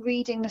 I'm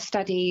reading the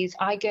studies,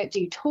 I go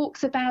do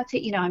talks about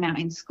it, you know, I'm out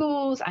in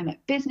schools, I'm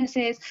at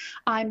businesses,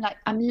 I'm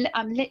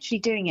literally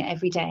doing it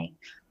every day.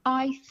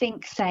 I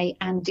think, say,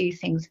 and do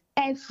things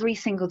every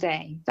single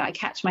day that I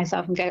catch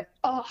myself and go,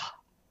 oh,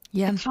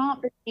 yeah, I can't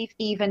believe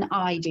even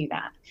I do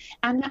that.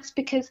 And that's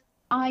because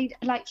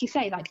like you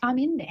say, like, I'm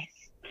in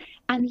this.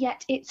 And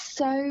yet it's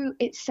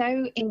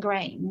so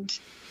ingrained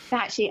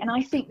that actually, and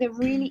I think the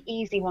really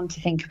easy one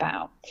to think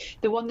about,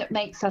 the one that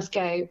makes us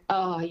go,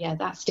 oh yeah,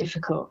 that's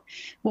difficult.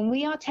 When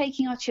we are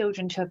taking our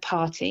children to a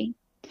party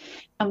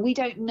and we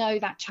don't know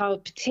that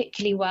child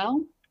particularly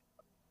well,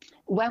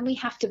 when we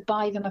have to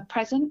buy them a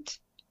present,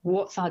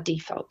 what's our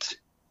default?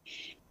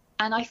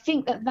 And I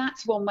think that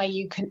that's one way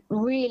you can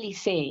really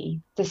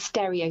see the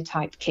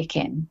stereotype kick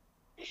in,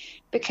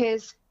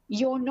 because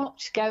you're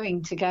not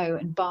going to go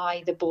and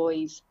buy the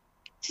boys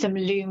some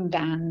loom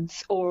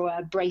bands or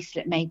a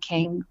bracelet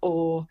making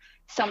or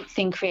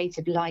something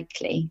creative,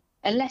 likely.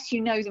 unless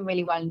you know them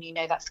really well and you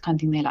know that's the kind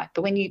of thing they like.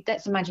 But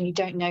let's imagine you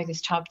don't know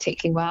this child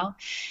particularly well.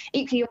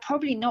 Equally, you're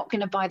probably not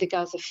going to buy the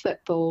girls a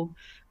football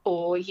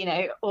or,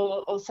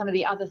 or some of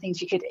the other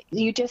things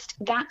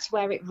that's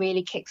where it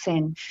really kicks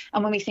in.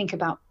 And when we think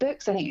about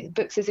books, I think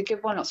books is a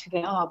good one. Lots of people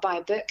think, I'll buy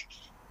a book.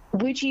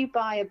 Would you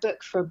buy a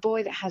book for a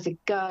boy that has a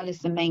girl as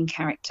the main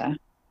character?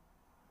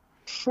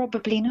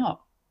 Probably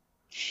not.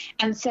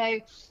 And so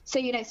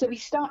we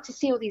start to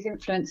see all these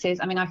influences.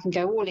 I mean, I can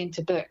go all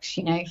into books,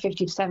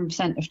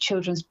 57% of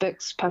children's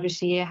books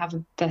published a year have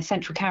the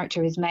central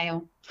character is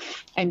male.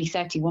 Only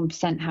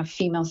 31% have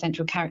female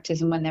central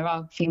characters. And when there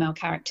are female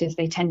characters,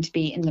 they tend to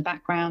be in the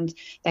background.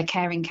 They're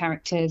caring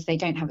characters. They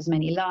don't have as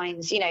many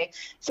lines,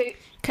 So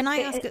can I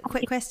ask a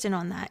quick question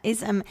on that?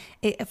 Is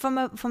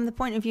from the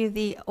point of view of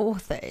the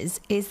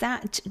authors, is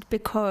that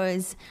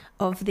because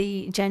of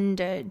the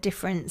gender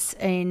difference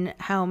in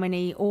how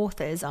many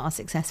authors are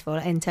successful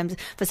in terms of,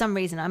 for some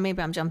reason,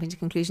 maybe I'm jumping to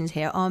conclusions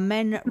here, are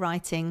men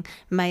writing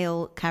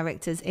male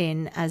characters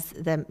in as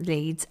the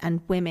leads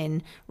and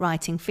women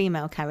writing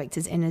female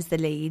characters in as the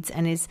leads,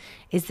 and is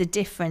the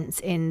difference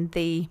in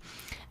the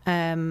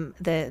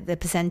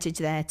percentage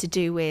there to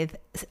do with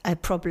a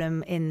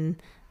problem in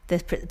the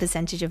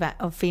percentage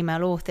of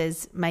female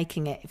authors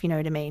making it, if you know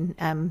what I mean?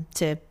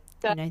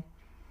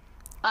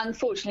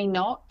 Unfortunately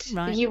not.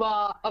 Right.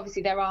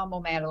 There are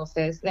more male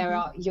authors.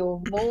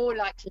 You're more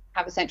likely to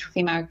have a central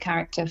female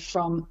character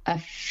from a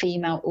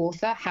female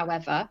author.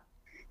 However,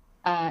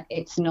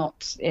 it's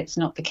not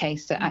the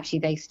case that actually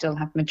they still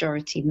have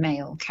majority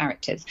male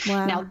characters.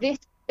 Wow. Now this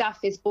stuff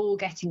is all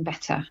getting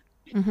better.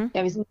 Mm-hmm.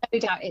 There is no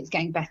doubt it's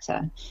getting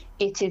better.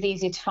 It is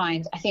easier to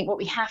find. I think what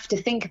we have to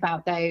think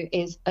about, though,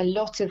 is a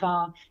lot of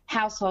our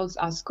households,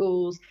 our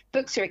schools,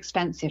 books are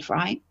expensive,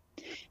 right?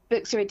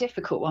 Books are a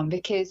difficult one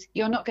because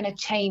you're not going to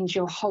change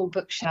your whole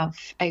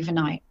bookshelf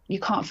overnight. You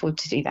can't afford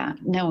to do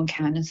that. No one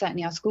can, and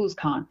certainly our schools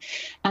can't.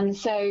 And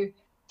so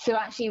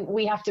actually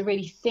we have to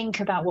really think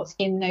about what's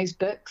in those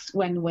books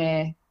when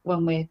we're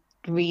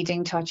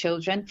reading to our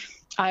children.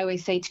 I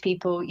always say to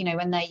people,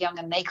 when they're young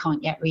and they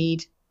can't yet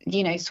read,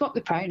 swap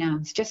the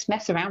pronouns, just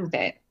mess around with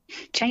it.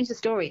 Change the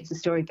story. It's a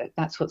storybook.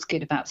 That's what's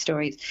good about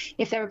stories.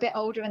 If they're a bit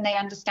older and they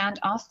understand,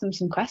 ask them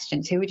some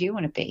questions. Who would you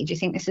want to be? Do you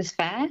think this is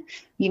fair?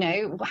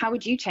 How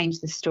would you change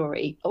the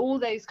story? All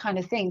those kind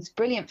of things,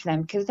 brilliant for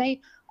them because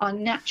they are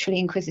naturally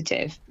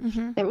inquisitive.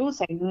 Mm-hmm. They're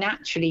also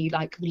naturally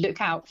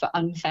look out for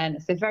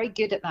unfairness. They're very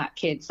good at that,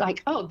 kids.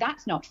 Oh,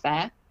 that's not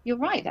fair. You're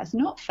right, that's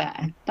not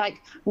fair.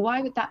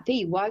 Why would that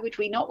be? Why would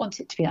we not want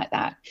it to be like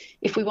that?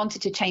 If we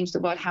wanted to change the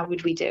world, how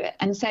would we do it?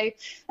 And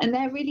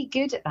they're really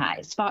good at that.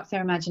 It sparks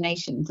their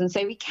imaginations. And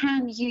so we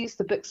can use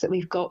the books that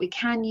we've got. We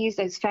can use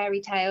those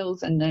fairy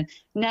tales and the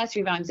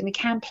nursery rhymes, and we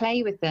can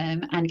play with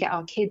them and get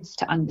our kids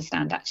to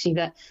understand actually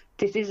that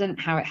this isn't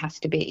how it has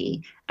to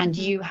be. And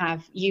you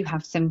have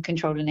some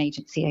control and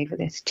agency over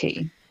this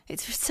too.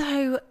 It's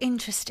so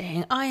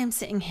interesting. I am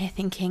sitting here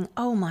thinking,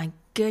 oh my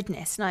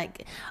goodness,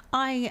 the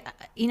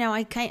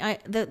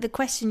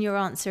question you're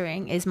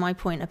answering is my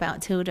point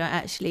about Tilda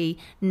actually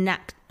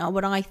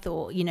what I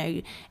thought,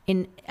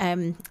 in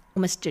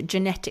almost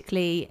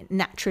genetically,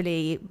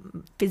 naturally,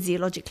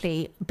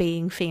 physiologically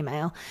being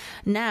female.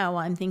 Now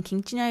I'm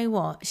thinking, do you know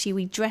what?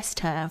 We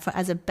dressed her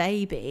as a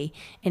baby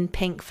in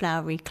pink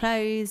flowery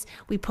clothes.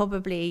 I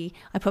probably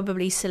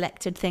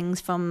selected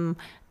things from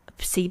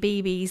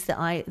CBeebies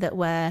that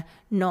were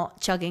not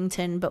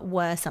Chuggington but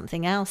were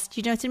something else. Do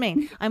you know what I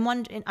mean?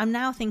 I'm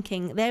now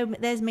thinking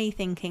there's me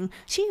thinking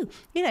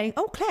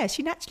Claire,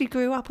 she naturally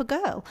grew up a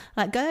girl,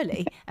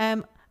 girly.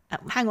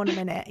 Hang on a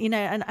minute,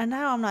 and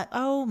now I'm like,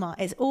 oh my,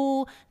 it's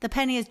all the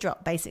penny has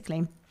dropped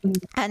basically.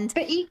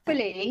 But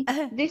equally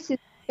this is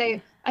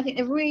so I think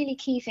the really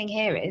key thing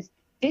here is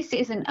this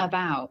isn't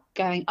about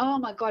going, oh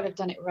my god, I've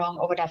done it wrong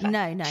or whatever.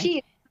 No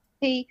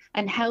she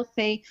and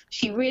healthy.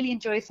 She really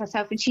enjoys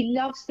herself and she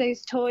loves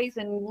those toys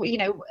and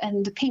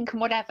and the pink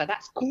and whatever.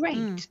 That's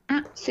great.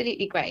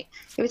 Absolutely great.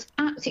 There was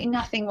absolutely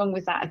nothing wrong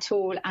with that at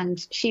all,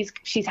 and she's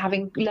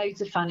having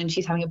loads of fun and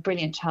she's having a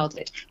brilliant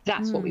childhood.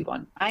 That's what we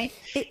want, right?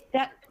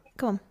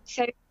 Go on.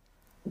 So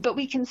but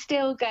we can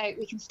still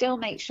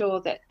make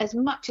sure that as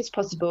much as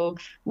possible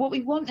what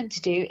we want them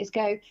to do is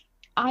go,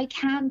 I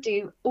can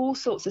do all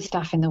sorts of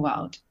stuff in the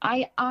world.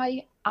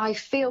 I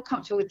feel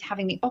comfortable with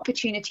having the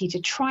opportunity to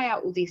try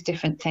out all these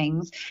different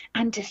things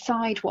and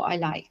decide what I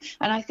like.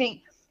 And I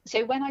think,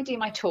 so when I do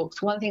my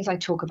talks, one of the things I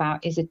talk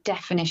about is a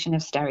definition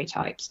of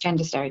stereotypes,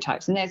 gender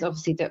stereotypes. And there's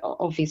obviously the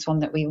obvious one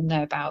that we all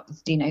know about,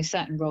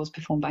 certain roles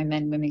performed by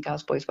men, women,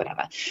 girls, boys,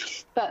 whatever.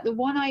 But the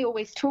one I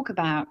always talk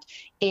about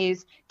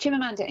is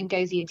Chimamanda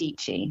Ngozi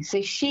Adichie.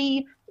 So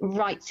she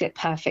writes it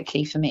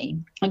perfectly for me.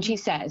 And she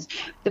says,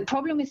 the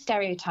problem with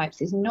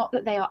stereotypes is not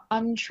that they are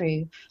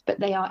untrue, but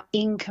they are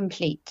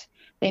incomplete.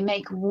 They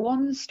make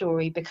one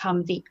story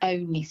become the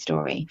only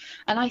story.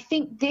 And I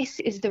think this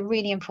is the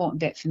really important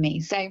bit for me.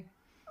 So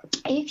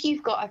if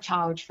you've got a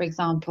child, for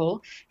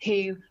example,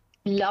 who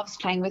loves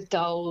playing with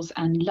dolls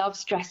and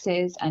loves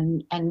dresses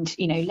and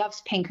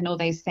loves pink and all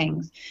those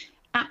things,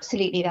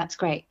 absolutely, that's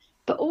great.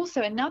 But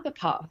also another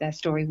part of their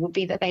story will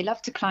be that they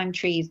love to climb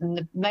trees, and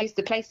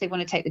the place they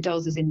want to take the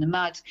dolls is in the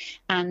mud.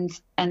 And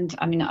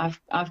I mean,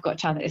 I've got a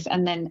child that is,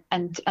 and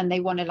they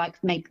want to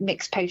like make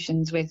mixed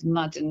potions with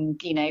mud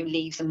and, you know,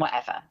 leaves and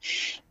whatever.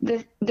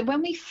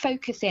 When we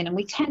focus in, and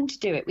we tend to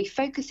do it, we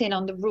focus in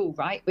on the rule,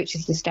 right, which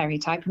is the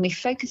stereotype, and we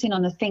focus in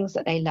on the things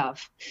that they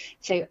love,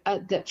 so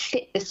that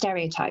fit the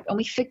stereotype, and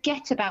we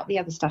forget about the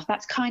other stuff.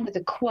 That's kind of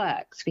the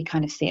quirks we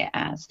kind of see it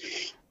as.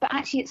 But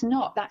actually it's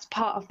not. That's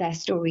part of their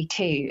story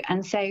too.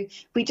 And so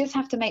we just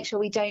have to make sure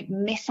we don't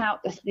miss out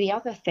the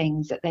other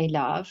things that they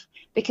love,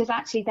 because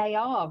actually they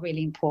are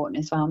really important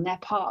as well, and they're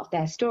part of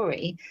their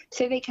story.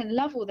 So they can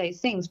love all those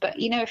things, but,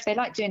 you know, if they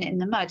like doing it in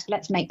the mud,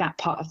 let's make that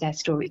part of their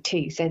story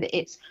too, so that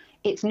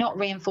it's not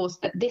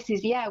reinforced that this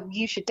is, yeah,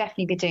 you should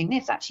definitely be doing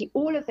this. Actually,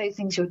 all of those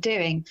things you're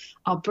doing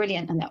are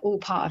brilliant, and they're all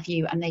part of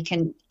you, and they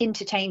can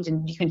interchange,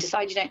 and you can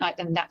decide you don't like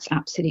them. That's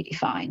absolutely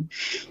fine.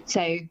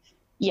 So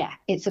yeah,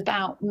 it's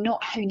about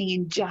not honing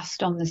in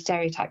just on the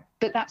stereotype,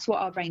 but that's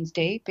what our brains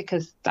do,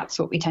 because that's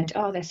what we tend to.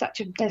 Oh, they're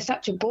such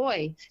a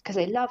boy because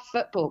they love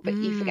football, but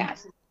you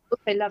forget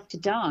they love to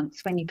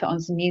dance when you put on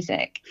some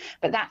music.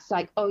 But that's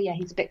like, oh yeah,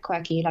 he's a bit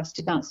quirky, he loves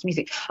to dance to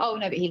music. Oh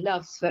no, but he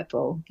loves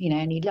football, you know,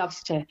 and he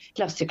loves to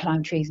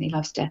climb trees, and he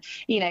loves to,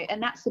 you know,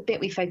 and that's the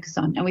bit we focus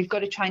on. And we've got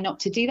to try not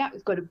to do that.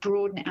 We've got to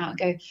broaden it out and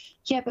go,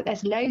 yeah, but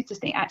there's loads of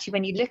things. Actually,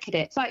 when you look at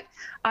it, it's like,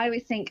 I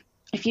always think,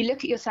 if you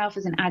look at yourself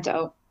as an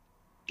adult,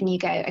 and you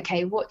go,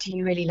 okay, what do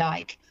you really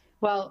like?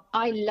 Well,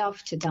 I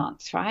love to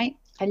dance, right?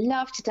 I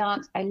love to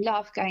dance. I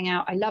love going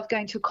out. I love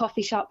going to a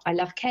coffee shop. I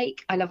love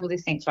cake. I love all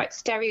these things, right?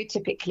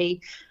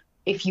 Stereotypically,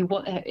 if you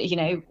want, you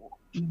know,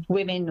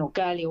 women or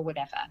girly or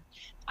whatever.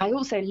 I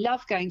also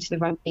love going to the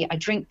rugby. I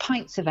drink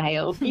pints of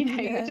ale, you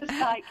know, you're just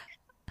like,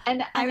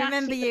 and I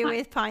remember you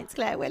with pints,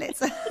 Claire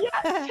Willits.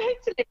 Yeah,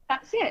 totally.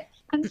 That's it.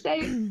 And so,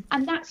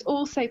 and that's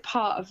also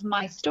part of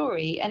my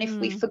story. And if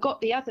we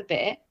forgot the other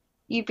bit,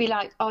 you'd be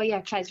like, oh yeah,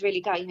 Claire's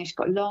really good. You know, she's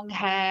got long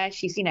hair.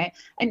 She's, you know,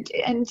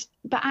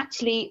 but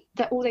actually,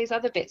 all those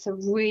other bits are a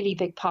really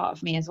big part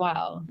of me as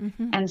well.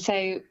 And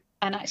so,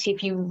 and actually,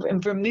 if you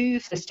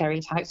remove the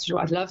stereotypes, which is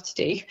what I'd love to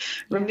do,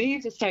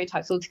 remove the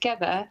stereotypes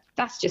altogether,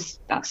 that's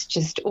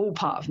just all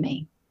part of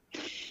me.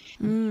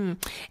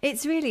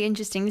 It's really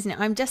interesting, isn't it?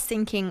 I'm just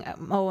thinking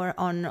more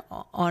on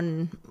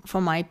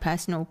from my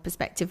personal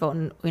perspective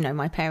on, you know,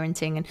 my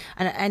parenting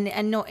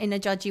and not in a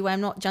judgy way.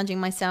 I'm not judging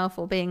myself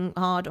or being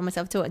hard on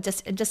myself at all.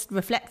 Just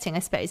reflecting, I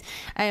suppose.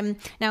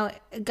 Now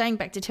going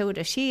back to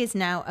Tilda, she is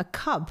now a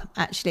cub.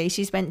 Actually,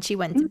 she went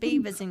to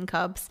Beavers and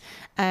Cubs,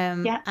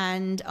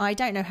 and I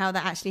don't know how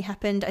that actually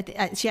happened.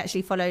 She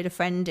actually followed a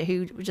friend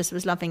who just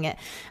was loving it,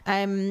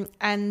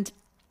 and.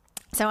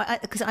 So,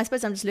 because I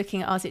suppose I'm just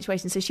looking at our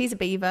situation. So she's a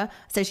beaver.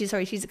 So she's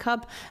a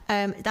cub.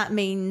 That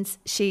means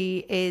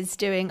she is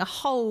doing a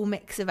whole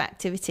mix of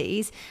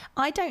activities.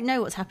 I don't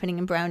know what's happening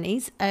in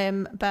Brownies,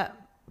 but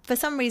for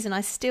some reason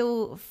I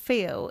still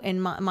feel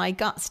in my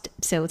gut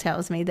still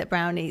tells me that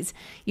Brownies,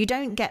 you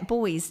don't get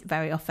boys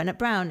very often at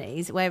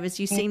Brownies, whereas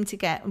you seem to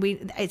get,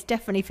 it's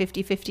definitely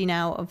 50-50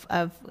 now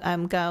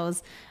of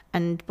girls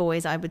and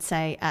boys, I would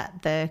say,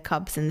 at the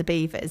Cubs and the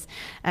Beavers.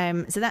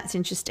 So that's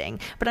interesting.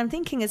 But I'm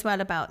thinking as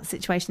well about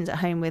situations at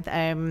home with,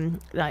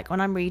 like when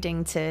I'm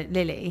reading to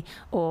Lily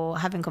or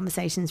having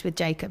conversations with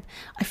Jacob,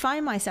 I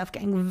find myself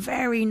getting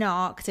very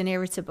narked and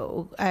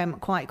irritable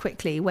quite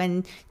quickly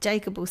when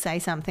Jacob will say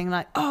something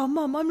like, oh,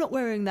 Mum, I'm not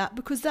wearing that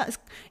because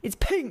it's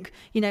pink,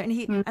 you know,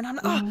 and I'm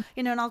like, oh,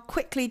 you know, and I'll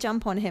quickly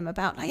jump on him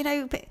about, like,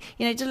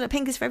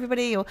 pink is for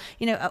everybody, or,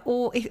 you know,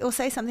 or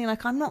say something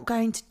like, I'm not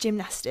going to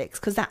gymnastics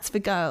because that's for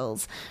girls.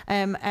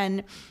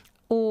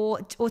 Or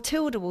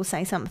Tilda will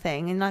say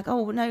something and like,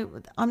 oh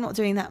no, I'm not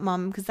doing that,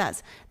 Mum, because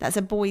that's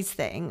a boys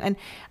thing, and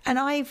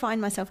I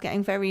find myself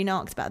getting very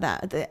narked about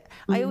that.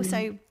 I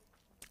also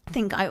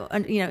think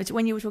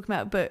when you were talking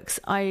about books,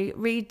 I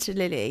read to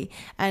Lily,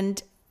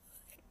 and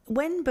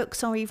when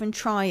books are even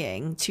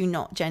trying to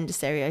not gender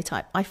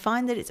stereotype, I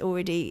find that it's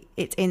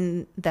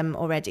in them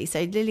already.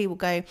 So Lily will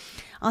go,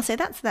 I'll say,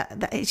 is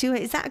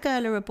that a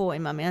girl or a boy,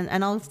 Mummy?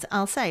 And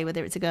I'll say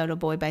whether it's a girl or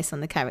boy based on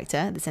the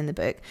character that's in the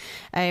book.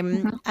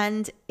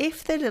 And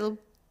if the little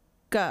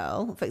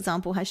girl, for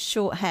example, has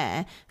short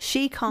hair,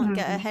 she can't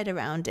get her head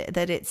around it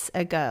that it's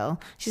a girl.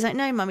 She's like,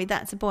 no, Mummy,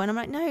 that's a boy. And I'm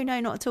like, no,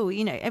 not at all.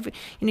 You know,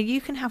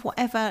 you can have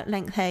whatever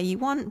length hair you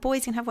want.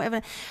 Boys can have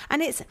whatever.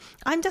 And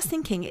I'm just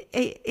thinking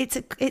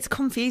it's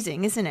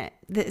confusing, isn't it?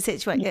 The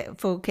situation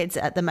for kids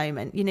at the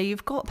moment. You know,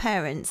 you've got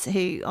parents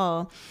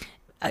who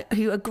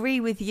agree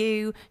with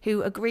you,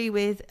 who agree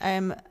with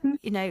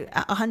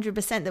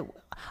 100% that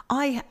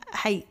I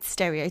hate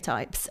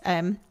stereotypes.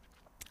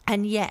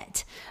 And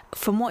yet,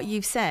 from what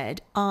you've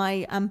said,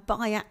 I am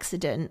by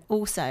accident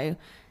also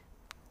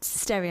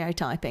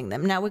stereotyping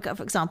them. Now,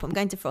 for example, I'm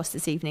going to Frost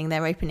this evening.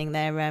 They're opening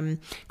their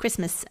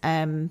Christmas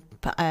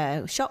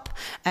shop,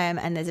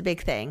 and there's a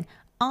big thing.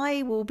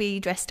 I will be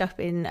dressed up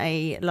in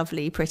a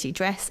lovely, pretty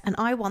dress, and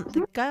I want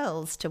the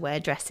girls to wear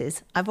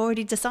dresses. I've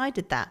already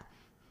decided that.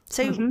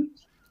 So,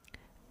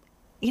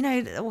 you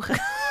know...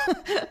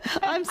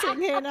 I'm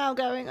sitting here now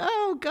going,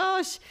 oh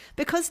gosh,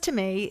 because to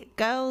me,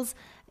 girls,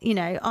 you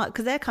know,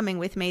 because they're coming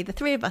with me, the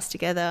three of us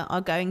together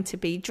are going to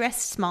be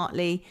dressed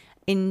smartly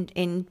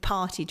in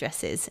party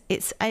dresses.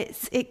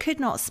 It could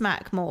not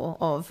smack more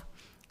of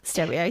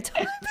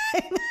stereotyping,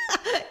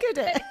 could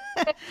it?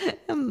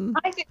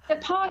 I think the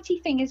party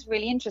thing is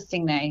really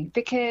interesting though,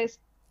 because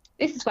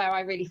this is where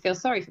I really feel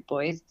sorry for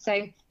boys.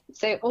 So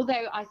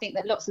although I think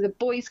that lots of the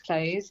boys'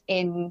 clothes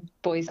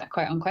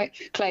quote unquote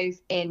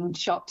clothes in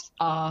shops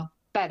are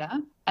better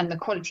and the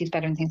quality is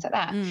better and things like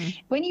that,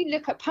 when you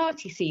look at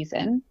party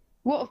season,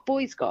 what have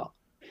boys got?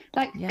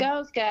 Like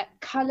girls get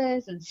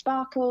colours and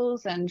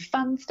sparkles and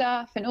fun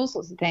stuff and all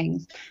sorts of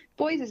things.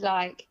 Boys is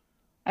like,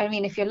 I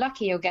mean, if you're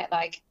lucky, you'll get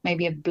like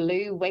maybe a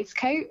blue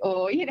waistcoat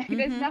or, you know,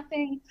 there's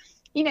nothing,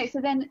 you know. So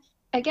then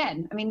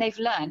again, I mean, they've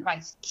learned,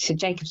 right, to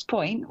Jacob's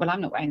point, well,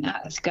 I'm not wearing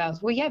that, that's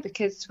girls. Well, yeah,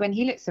 because when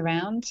he looks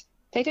around,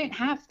 they don't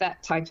have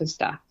that type of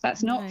stuff.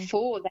 That's not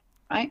for them,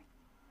 right?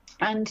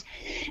 And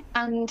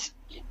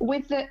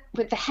with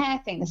the hair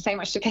thing, there's so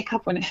much to pick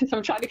up on it, so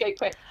I'm trying to go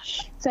quick.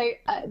 So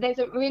there's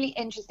a really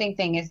interesting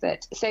thing is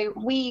that, so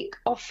we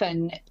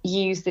often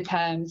use the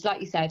terms,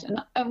 like you said,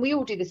 and we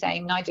all do the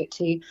same, and I do it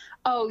too.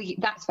 Oh,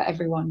 that's for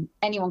everyone.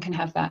 Anyone can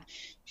have that.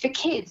 For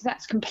kids,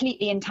 that's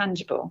completely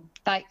intangible.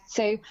 Like,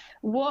 so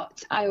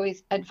what I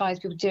always advise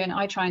people to do, and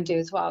I try and do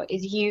as well,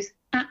 is use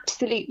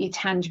absolutely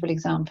tangible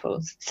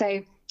examples.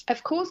 So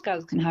of course,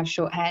 girls can have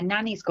short hair.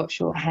 Nanny's got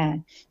short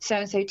hair.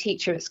 So-and-so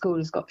teacher at school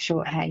has got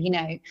short hair, you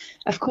know.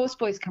 Of course,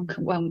 boys can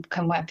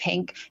wear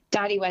pink.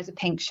 Daddy wears a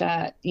pink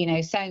shirt, you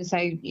know, so-and-so,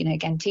 you know,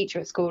 again, teacher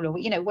at school or,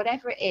 you know,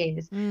 whatever it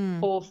is,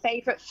 or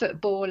favourite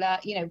footballer,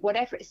 you know,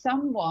 whatever.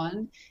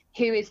 Someone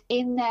who is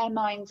in their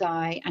mind's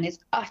eye and is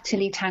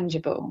utterly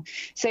tangible.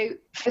 So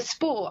for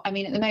sport, I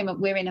mean, at the moment,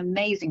 we're in an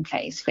amazing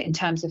place in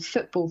terms of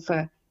football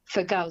for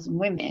girls and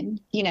women.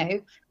 You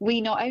know, we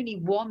not only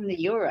won the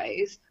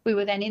Euros, we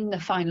were then in the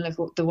final of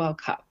the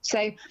World Cup.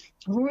 So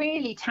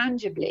really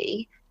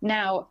tangibly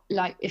now,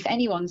 like if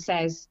anyone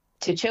says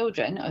to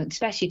children,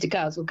 especially to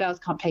girls, well, girls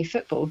can't play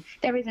football,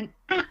 there is an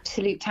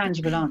absolute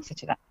tangible answer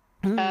to that.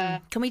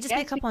 Can we just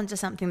pick up onto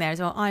something there as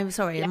well? I'm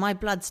sorry, my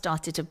blood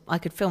I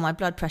could feel my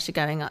blood pressure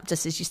going up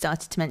just as you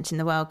started to mention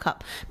the World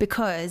Cup,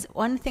 because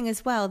one thing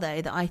as well, though,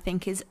 that I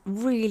think is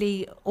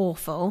really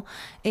awful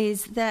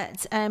is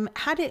that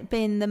had it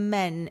been the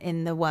men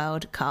in the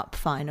World Cup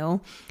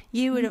final,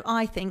 you would have,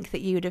 I think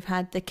that you would have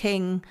had the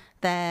King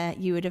there,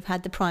 you would have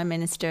had the Prime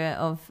Minister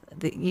of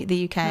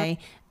the UK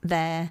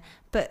there,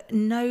 but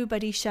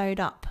nobody showed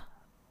up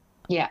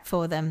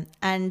for them.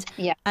 And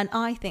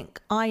I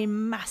think I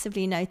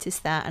massively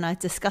noticed that, and I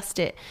discussed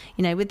it,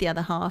 you know, with the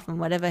other half and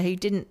whatever, who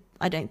didn't,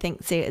 I don't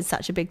think, see it as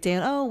such a big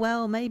deal. Oh,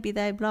 well, maybe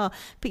they're blah.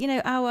 But, you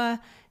know,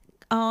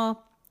 our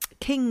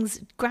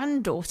King's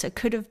granddaughter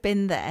could have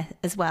been there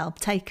as well,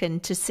 taken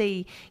to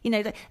see, you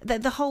know,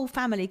 the whole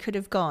family could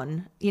have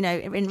gone, you know,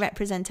 in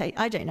representation.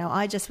 I don't know.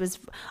 I just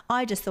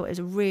thought it was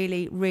a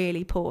really,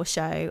 really poor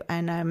show.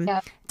 And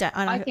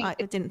I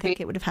didn't think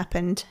it would have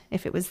happened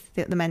if it was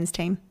the men's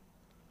team.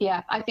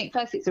 Yeah, I think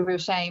first it's a real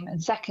shame,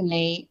 and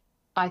secondly,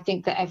 I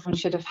think that everyone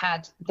should have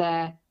had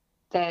their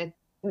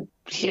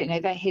you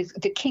know,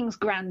 the King's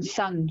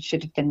grandson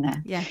should have been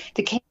there. Yeah,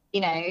 the King,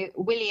 you know,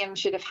 William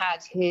should have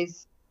had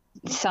his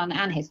son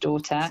and his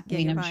daughter. Yeah, I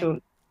mean, I'm sure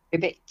a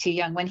bit too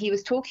young when he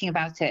was talking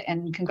about it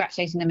and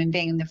congratulating them and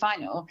being in the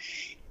final,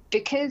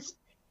 because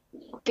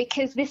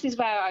this is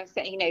where I was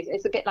saying, you know,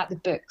 it's a bit like the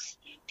books.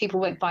 People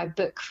won't buy a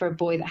book for a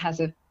boy that has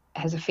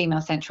a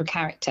female central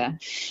character.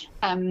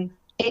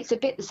 It's a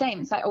bit the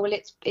same. It's like, oh, well,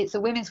 it's a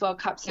Women's World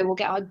Cup, so we'll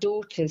get our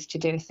daughters to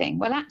do a thing.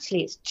 Well,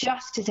 actually, it's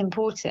just as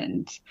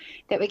important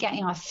that we're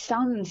getting our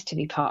sons to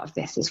be part of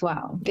this as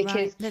well.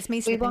 Because That's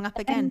me slipping up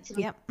again.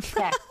 Yeah.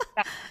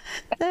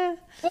 No,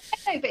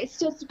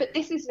 but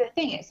this is the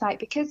thing. It's like,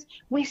 because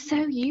we're so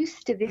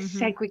used to this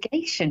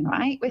segregation,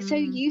 right? We're so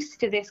used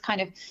to this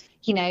kind of,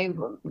 you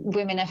know,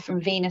 women are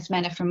from Venus,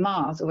 men are from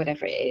Mars, or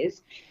whatever it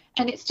is.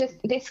 And it's just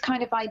this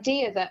kind of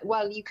idea that,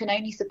 well, you can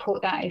only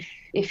support that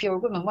if you're a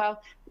woman. Well,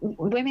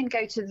 women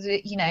go to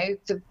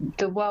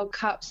the World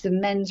Cups, the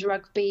men's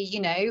rugby,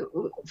 you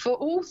know, for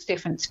all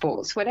different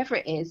sports, whatever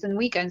it is, and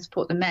we go and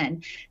support the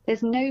men.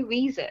 There's no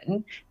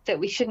reason that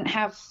we shouldn't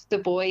have the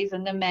boys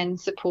and the men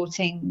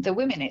supporting the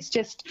women. It's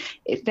just,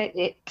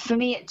 for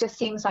me, it just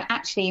seems like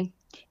actually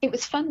it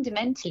was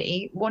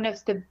fundamentally one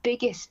of the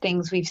biggest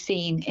things we've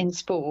seen in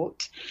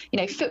sport. You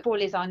know, football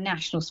is our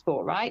national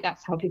sport, right?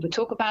 That's how people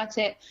talk about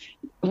it.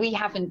 We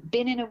haven't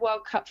been in a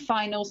World Cup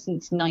final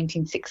since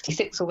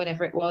 1966 or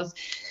whatever it was,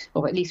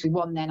 or at least we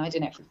won then. I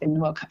don't know if we've been in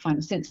the World Cup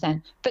final since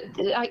then, but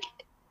like,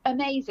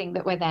 amazing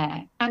that we're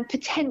there, and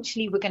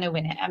potentially we're going to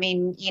win it. I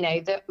mean, you know,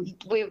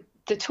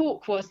 the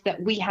talk was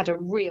that we had a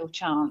real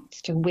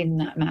chance to win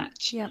that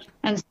match. Yeah.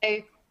 And so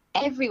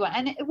everyone,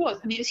 and it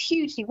was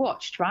hugely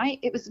watched, right?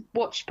 It was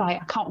watched by, I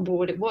can't remember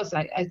what it was,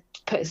 I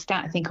put a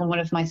stat, I think, on one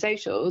of my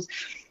socials,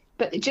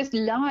 but just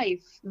live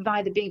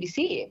via the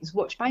BBC, it was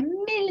watched by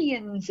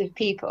millions of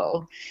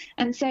people.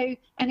 And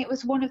it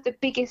was one of the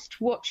biggest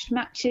watched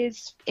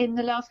matches in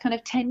the last kind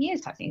of 10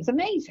 years, I think. It's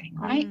amazing,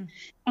 right?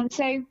 And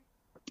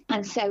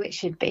so it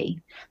should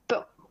be.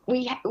 But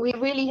we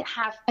really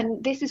have,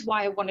 and this is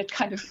why I want to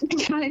kind of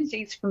challenge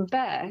these from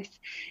birth,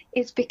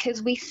 is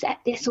because we set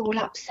this all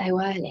up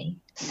so early.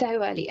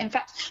 In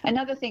fact,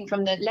 another thing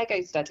from the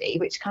Lego study,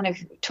 which kind of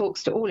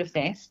talks to all of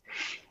this,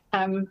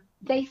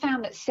 they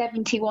found that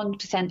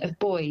 71% of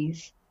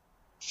boys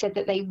said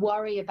that they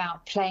worry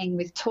about playing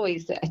with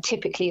toys that are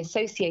typically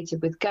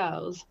associated with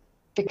girls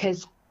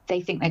because they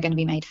think they're going to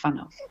be made fun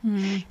of.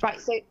 Right,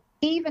 so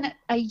even at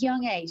a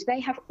young age, they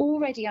have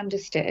already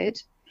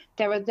understood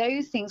there are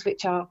those things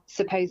which are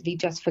supposedly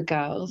just for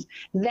girls.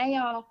 They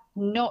are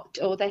not,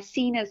 or they're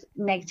seen as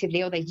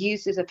negatively, or they're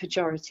used as a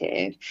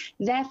pejorative.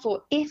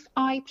 Therefore, if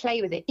I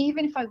play with it,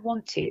 even if I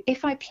want to,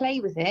 if I play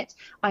with it,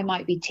 I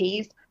might be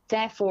teased.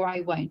 Therefore,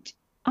 I won't.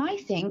 I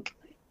think,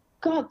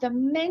 God, the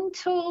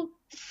mental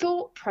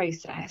thought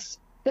process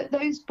that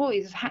those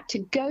boys have had to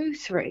go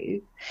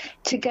through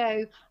to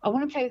go, I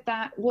want to play with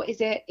that. What is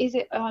it? Is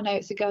it, oh no,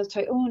 it's a girl's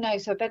toy. Oh no,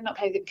 so I better not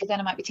play with it because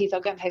then I might be teased.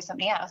 I'll go and play with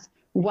something else.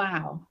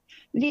 Wow.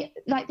 The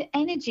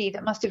energy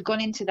that must have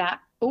gone into that,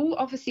 all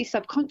obviously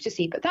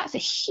subconsciously, but that's a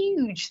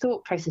huge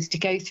thought process to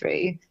go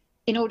through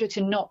in order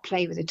to not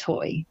play with a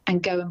toy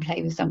and go and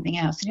play with something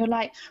else. And you're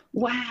like,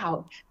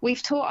 wow,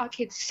 we've taught our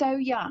kids so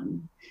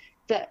young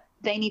that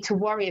they need to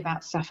worry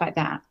about stuff like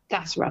that.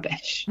 That's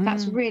rubbish.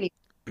 That's really.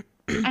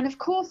 And of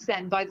course,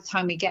 then by the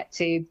time we get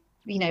to,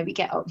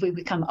 we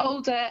become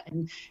older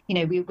and,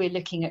 we're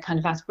looking at kind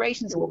of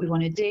aspirations of what we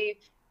want to do.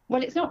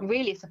 Well, it's not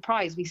really a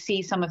surprise we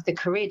see some of the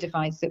career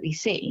divides that we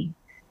see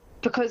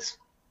because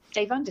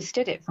they've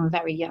understood it from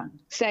very young.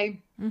 So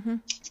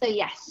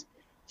yes.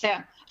 So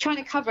trying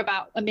to cover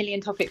about a million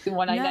topics in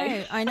one, I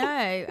know.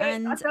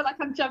 And I feel like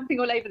I'm jumping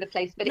all over the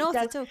place, but it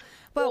does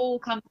all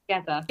come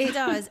together. It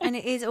does, and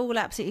it is all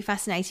absolutely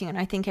fascinating, and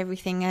I think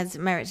everything has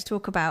merit to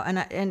talk about.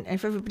 And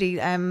for everybody,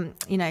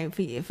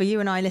 for you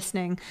and I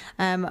listening,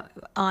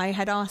 I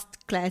had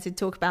asked Claire to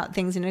talk about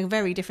things in a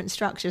very different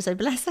structure. So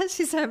bless her,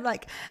 she's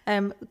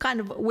kind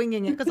of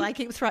winging it because I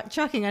keep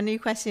chucking a new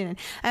question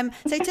in.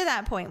 So to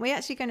that point, we're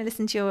actually going to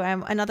listen to your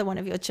another one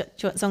of your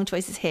song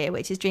choices here,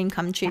 which is "Dream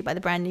Come True" by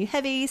the Brand New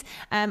Heavies.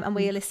 And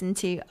we'll listen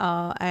to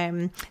our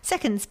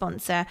second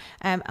sponsor,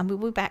 and we'll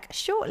be back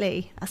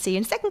shortly. I'll see you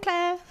in a second,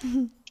 Claire.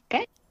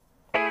 Okay.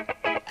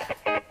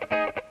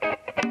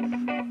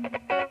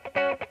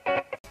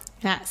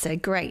 That's a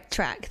great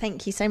track.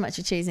 Thank you so much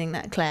for choosing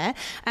that, Claire.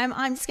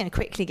 I'm just going to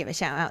quickly give a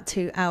shout out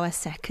to our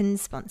second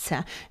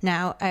sponsor.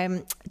 Now,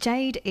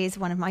 Jade is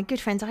one of my good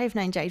friends. I have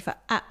known Jade for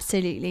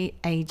absolutely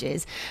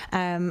ages.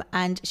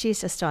 And she has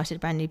just started a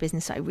brand new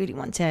business. So I really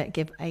want to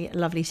give a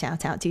lovely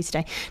shout out to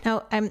today.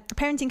 Now,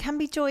 parenting can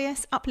be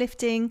joyous,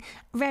 uplifting,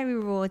 very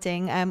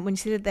rewarding when you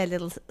see their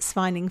little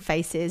smiling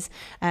faces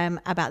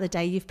about the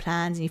day you've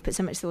planned and you've put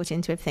so much thought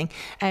into everything.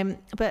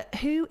 But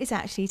who is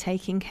actually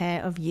taking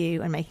care of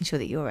you and making sure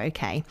that you're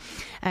okay?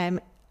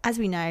 As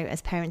we know,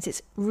 as parents,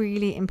 it's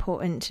really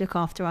important to look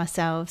after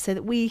ourselves so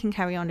that we can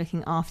carry on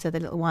looking after the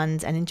little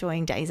ones and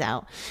enjoying days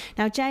out.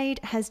 Now,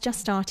 Jade has just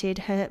started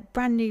her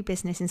brand new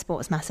business in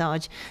sports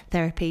massage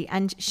therapy,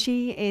 and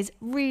she is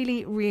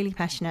really, really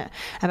passionate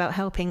about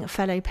helping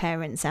fellow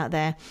parents out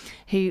there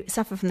who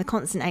suffer from the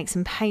constant aches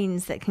and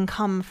pains that can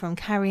come from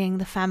carrying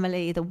the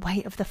family, the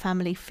weight of the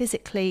family,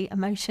 physically,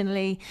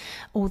 emotionally,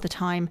 all the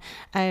time.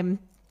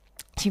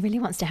 She really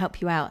wants to help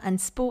you out, and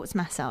sports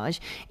massage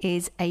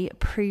is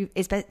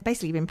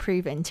basically been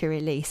proven to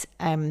release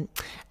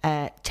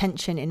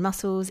tension in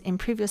muscles,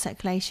 improve your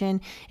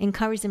circulation,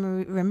 encourage the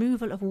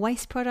removal of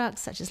waste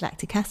products such as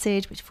lactic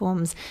acid, which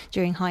forms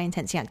during high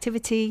intensity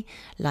activity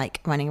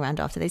like running around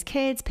after those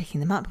kids, picking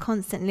them up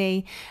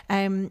constantly,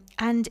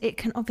 and it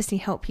can obviously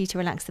help you to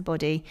relax the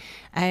body.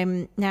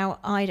 Now,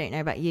 I don't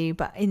know about you,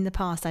 but in the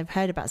past I've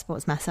heard about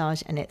sports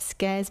massage and it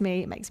scares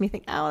me. It makes me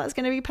think, oh, that's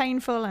going to be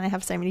painful, and I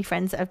have so many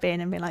friends that have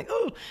been and been like,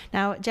 oh.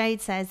 Now,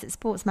 Jade says that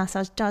sports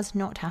massage does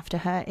not have to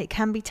hurt. It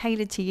can be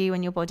tailored to you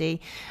and your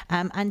body,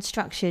 and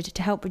structured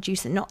to help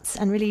reduce the knots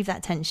and relieve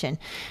that tension.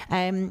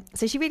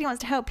 So she really wants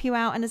to help you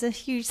out, and as a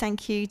huge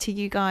thank you to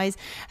you guys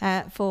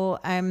for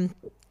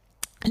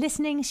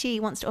listening, she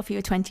wants to offer you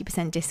a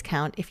 20%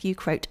 discount if you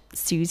quote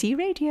Susie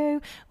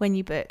Radio when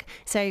you book.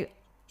 So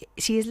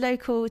she is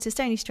local to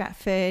Stony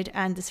Stratford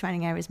and the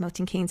surrounding areas,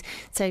 Milton Keynes.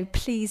 So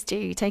please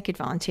do take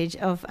advantage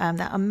of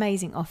that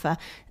amazing offer.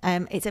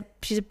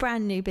 She's a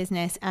brand new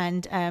business,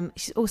 and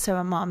she's also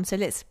a mum. So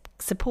let's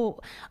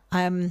support,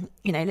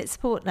 let's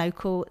support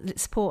local,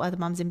 let's support other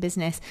mums in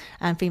business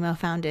and female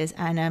founders,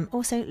 and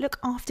also look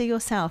after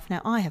yourself.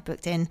 Now, I have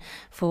booked in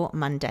for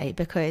Monday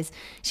because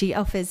she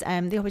offers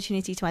the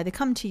opportunity to either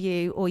come to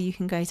you or you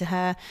can go to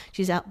her.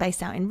 She's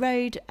based out in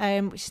Road,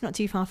 which is not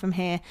too far from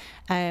here.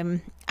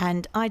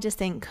 And I just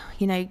think,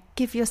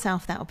 give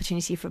yourself that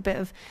opportunity for a bit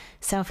of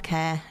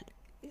self-care.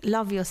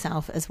 love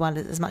yourself as well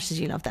as much as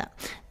you love the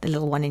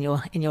little one in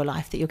your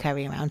life that you're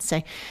carrying around.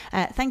 So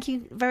thank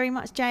you very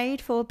much,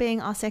 Jade, for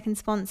being our second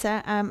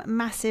sponsor.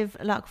 Massive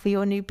luck for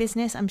your new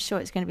business. I'm sure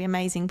it's going to be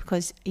amazing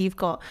because you've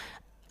got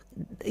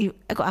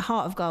a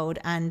heart of gold,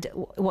 and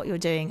what you're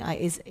doing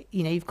is,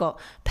 you've got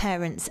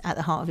parents at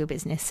the heart of your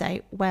business. So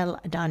well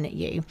done,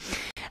 you.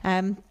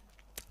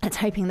 It's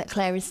hoping that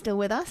Claire is still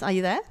with us. Are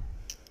you there?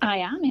 I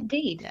am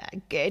indeed.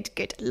 Yeah,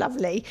 good,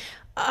 lovely.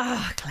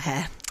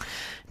 Claire.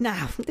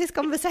 Now, this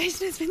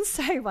conversation has been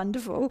so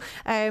wonderful,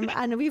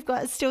 and we've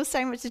got still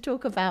so much to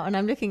talk about, and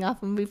I'm looking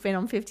up and we've been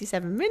on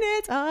 57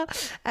 minutes.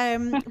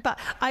 But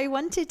I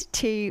wanted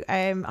to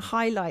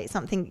highlight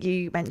something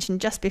you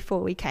mentioned just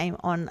before we came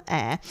on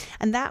air,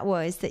 and that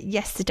was that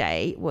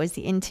yesterday was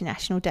the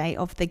International Day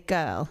of the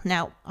Girl.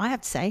 Now, I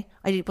have to say,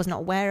 I was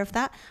not aware of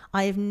that.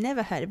 I have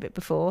never heard of it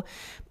before,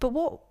 but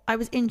what I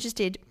was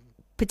interested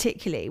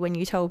particularly when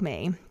you told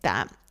me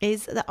that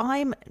is that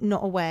I'm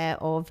not aware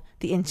of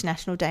the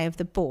International Day of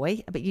the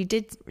Boy, but you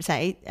did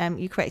say,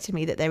 you corrected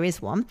me that there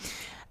is one.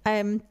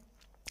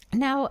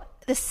 Now,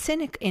 the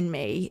cynic in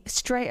me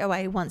straight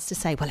away wants to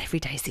say, well, every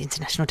day is the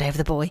International Day of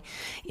the Boy,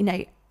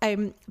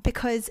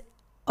 because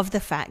of the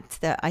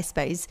fact that I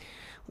suppose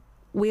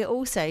we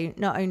also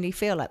not only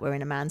feel like we're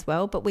in a man's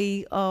world, but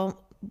we are,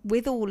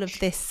 with all of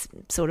this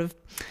sort of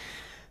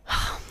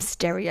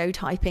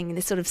stereotyping and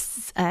this sort of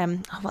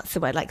what's the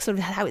word, like sort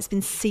of how it's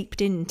been seeped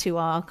into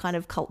our kind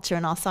of culture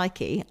and our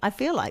psyche. I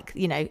feel like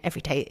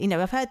every day,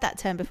 I've heard that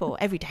term before,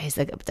 every day is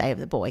the day of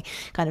the boy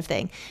kind of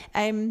thing.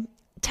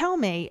 Tell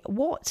me,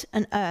 what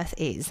on earth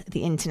is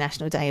the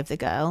International Day of the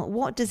Girl?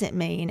 What does it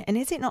mean, and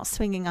is it not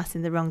swinging us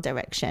in the wrong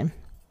direction?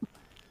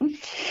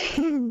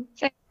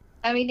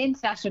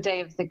 International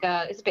Day of the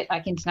Girl is a bit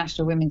like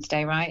International Women's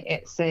Day, right?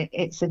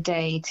 It's a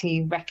day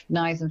to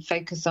recognise and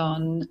focus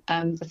on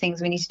the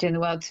things we need to do in the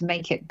world to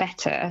make it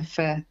better,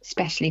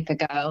 especially for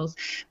girls.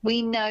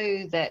 We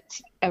know that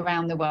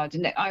around the world,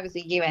 and I was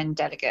a UN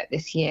delegate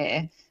this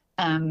year,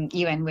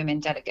 UN Women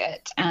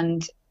delegate,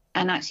 and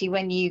actually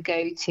when you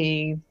go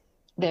to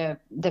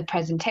the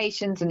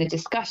presentations and the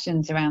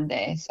discussions around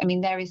this,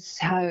 there is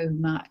so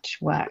much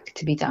work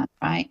to be done,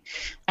 right?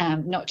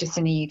 Not just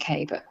in the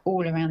UK, but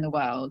all around the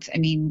world.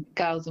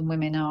 Girls and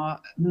women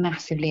are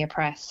massively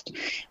oppressed.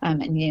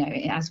 And,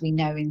 as we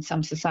know, in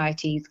some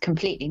societies,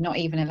 completely not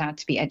even allowed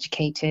to be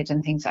educated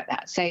and things like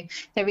that. So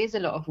there is a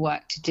lot of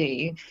work to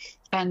do.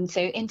 And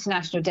so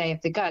International Day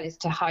of the Girl is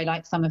to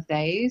highlight some of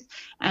those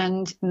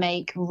and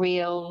make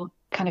real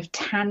kind of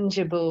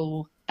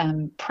tangible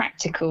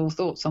practical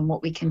thoughts on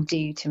what we can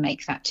do to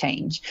make that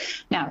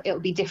change. Now, it'll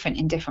be different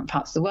in different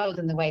parts of the world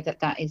and the way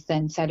that is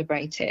then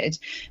celebrated.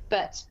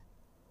 But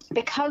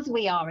because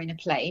we are in a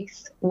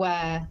place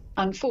where,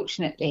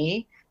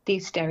 unfortunately,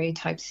 these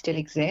stereotypes still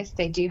exist,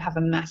 they do have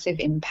a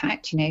massive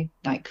impact.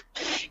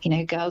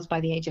 Girls by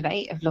the age of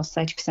 8 have lost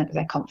 30% of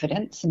their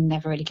confidence and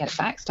never really get it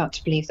back, start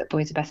to believe that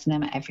boys are better than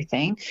them at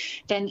everything.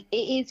 Then it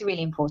is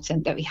really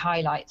important that we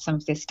highlight some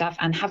of this stuff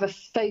and have a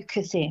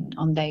focus in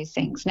on those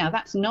things. Now,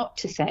 that's not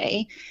to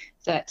say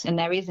that, and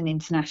there is an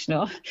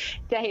International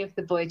Day of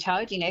the Boy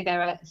Child,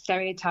 there are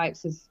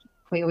stereotypes, as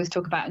we always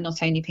talk about,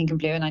 not only pink and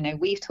blue, and I know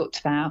we've talked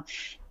about,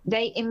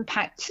 they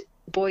impact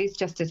boys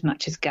just as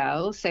much as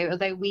girls. So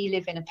although we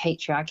live in a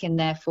patriarchy, and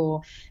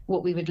therefore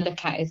what we would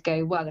look at is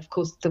go, well, of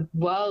course the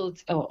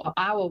world, or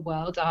our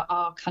world,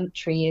 our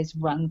country is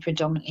run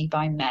predominantly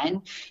by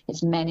men.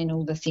 It's men in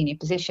all the senior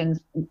positions.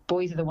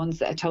 Boys are the ones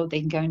that are told they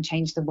can go and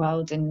change the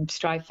world and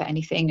strive for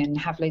anything and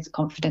have loads of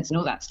confidence and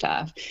all that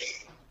stuff.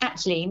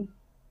 Actually,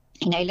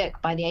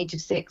 look, by the age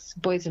of 6,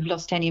 boys have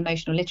lost any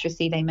emotional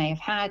literacy they may have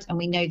had, and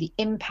we know the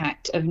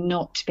impact of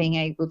not being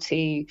able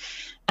to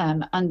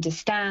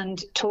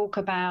understand, talk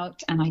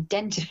about, and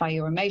identify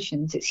your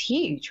emotions. It's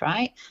huge,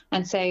 right?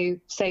 And so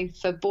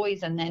for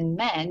boys and then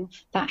men,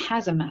 that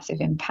has a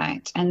massive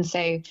impact. And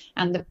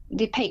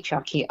the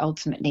patriarchy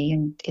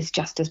ultimately is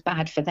just as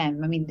bad for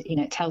them.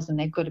 It tells them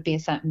they've got to be a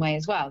certain way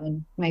as well,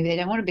 and maybe they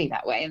don't want to be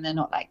that way, and they're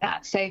not like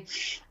that. So,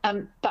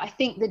 but I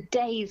think the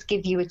days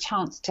give you a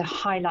chance to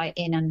highlight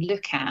in and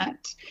look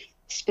at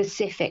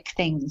specific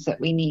things that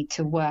we need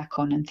to work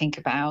on and think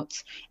about.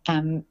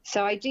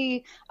 So I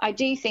do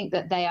think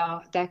that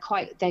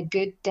they're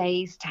good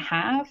days to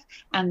have,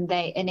 and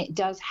it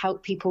does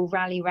help people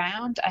rally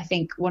round. I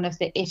think one of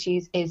the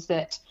issues is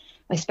that,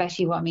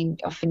 especially often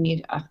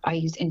I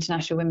use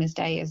International Women's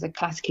Day as a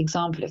classic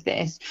example of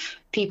this.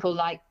 People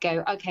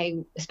go,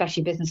 okay,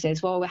 especially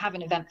businesses, well, we'll have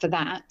an event for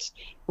that.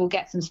 We'll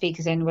get some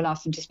speakers in, we'll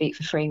ask them to speak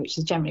for free, which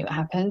is generally what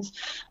happens.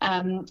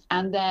 And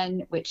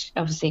then, which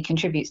obviously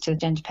contributes to the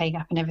gender pay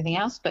gap and everything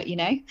else, but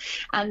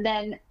and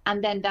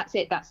then that's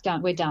it, that's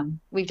done, we're done.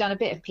 We've done a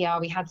bit of PR,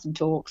 we had some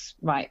talks,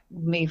 right,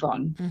 move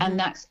on. Mm-hmm. And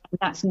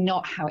that's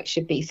not how it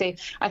should be. So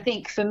I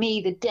think for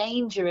me, the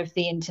danger of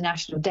the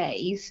international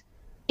days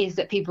is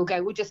that people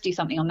go, we'll just do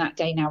something on that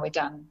day, now we're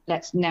done.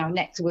 Next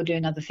we'll do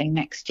another thing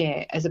next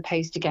year, as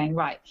opposed to going,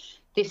 right,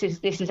 this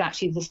is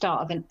actually the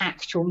start of an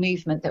actual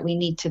movement that we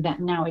need to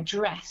now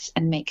address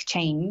and make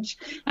change,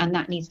 and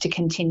that needs to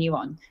continue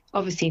on.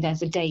 Obviously,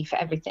 there's a day for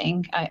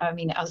everything. I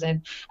mean, as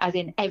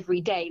in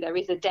every day there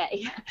is a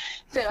day.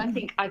 So I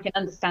think I can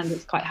understand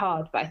it's quite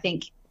hard, but I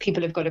think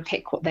people have got to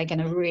pick what they're going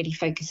to really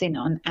focus in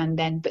on, and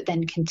then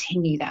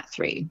continue that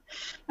through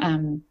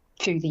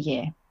the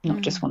year,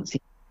 not just once a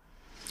year.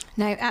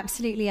 No,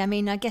 absolutely. I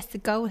mean, I guess the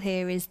goal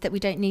here is that we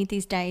don't need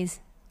these days,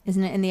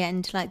 isn't it, in the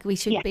end? Like, we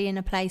should be in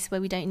a place where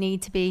we don't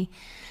need to be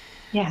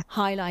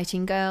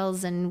highlighting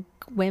girls and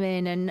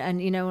women and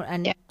you know,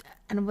 and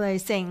all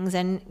those things.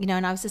 And, you know,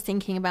 and I was just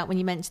thinking about when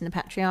you mentioned the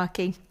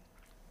patriarchy,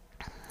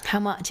 how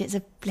much it's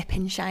a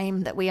flipping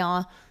shame that we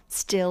are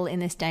still in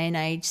this day and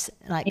age,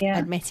 like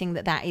admitting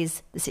that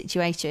is the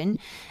situation.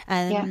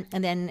 And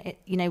then,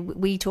 you know,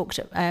 we talked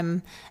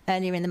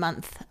earlier in the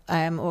month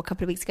or a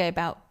couple of weeks ago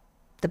about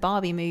the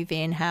Barbie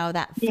movie and how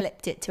that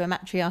flipped it to a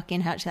matriarchy,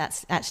 and how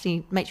that's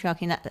actually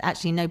matriarchy and that's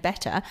actually no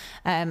better.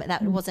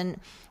 That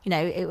wasn't, you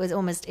know,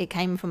 it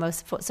came from a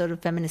sort of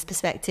feminist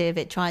perspective.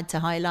 It tried to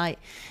highlight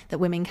that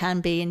women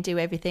can be and do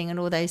everything and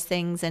all those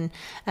things, and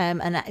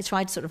it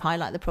tried to sort of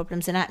highlight the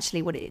problems, and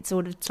actually what it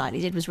sort of slightly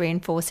did was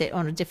reinforce it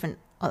on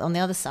the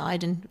other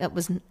side, and that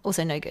was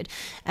also no good.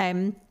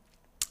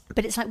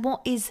 But it's like,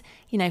 what is,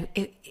 you know,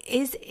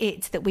 is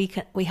it that we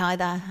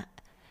either,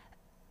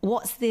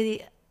 what's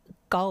the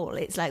goal?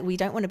 It's like, we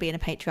don't want to be in a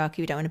patriarchy,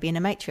 we don't want to be in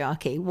a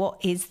matriarchy. What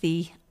is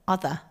the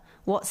other?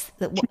 What's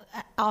the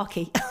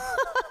archy?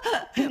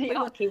 The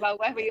archy, well,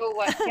 where we all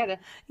work together.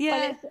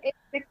 Well,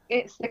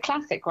 it's the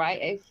classic,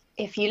 right?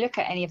 If you look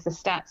at any of the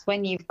stats,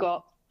 when you've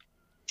got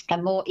a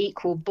more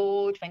equal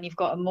board, when you've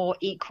got a more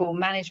equal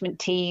management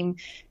team,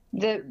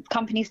 the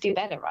companies do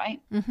better, right?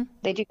 Mm-hmm.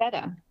 They do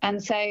better.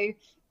 And so,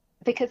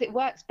 because it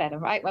works better,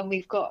 right? When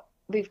we've got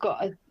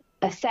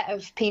a set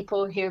of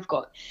people who have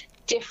got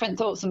different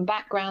thoughts and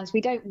backgrounds.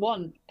 We don't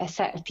want a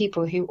set of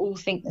people who all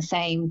think the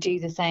same, do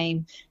the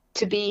same,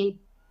 to be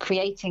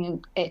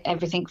creating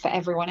everything for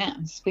everyone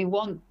else. We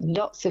want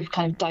lots of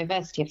kind of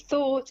diversity of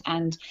thought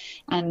and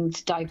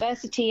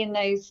diversity in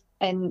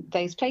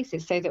those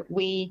places, so that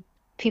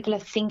people are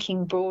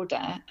thinking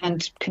broader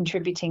and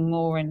contributing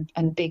more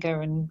and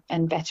bigger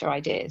and better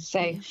ideas.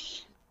 So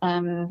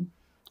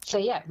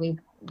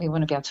we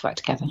want to be able to work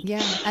together.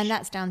 Yeah, and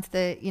that's down to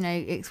the, you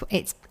know,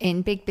 it's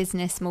in big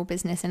business, small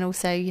business, and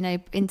also, you know,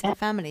 into the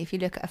family. If you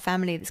look at a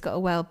family that's got a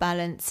well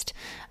balanced,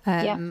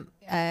 you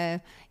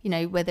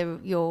know, whether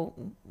you're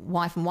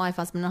wife and wife,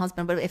 husband and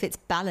husband, but if it's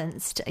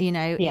balanced, you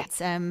know,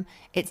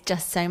 it's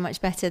just so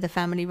much better. The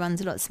family runs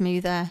a lot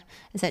smoother,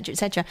 etc.,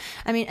 etc.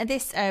 I mean, and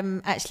this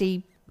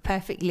actually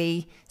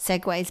perfectly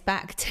segues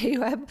back to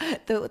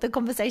the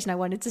conversation I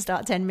wanted to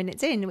start 10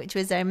 minutes in, which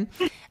was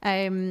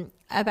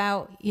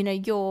about, you know,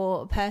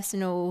 your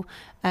personal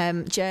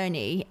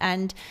journey.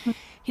 And,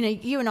 you know,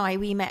 you and I,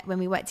 we met when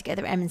we worked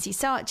together at M&C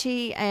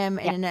Saatchi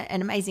in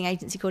an amazing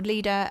agency called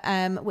Leader,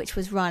 which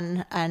was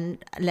run and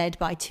led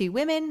by two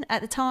women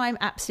at the time,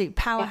 absolute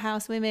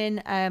powerhouse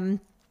women.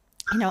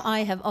 You know, I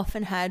have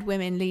often heard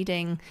women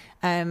leading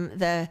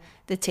the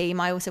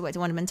team. I also worked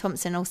at Wonderman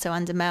Thompson, also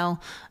under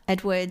Mel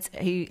Edwards,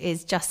 who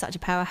is just such a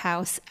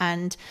powerhouse.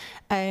 And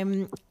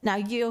now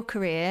your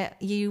career,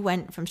 you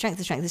went from strength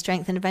to strength to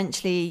strength, and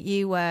eventually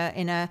you were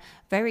in a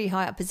very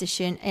high up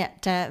position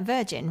at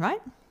Virgin,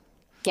 right?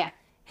 Yeah.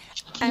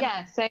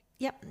 So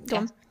go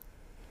on.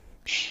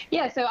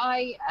 Yeah, so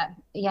I,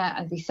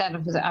 as you said,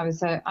 I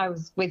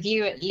was with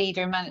you at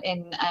Leader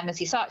in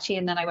M&C Saatchi,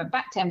 and then I went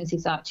back to M&C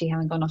Saatchi,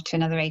 having gone off to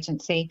another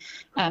agency,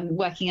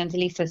 working under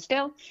Lisa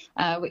still,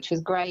 which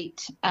was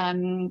great.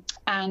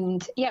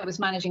 Was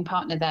managing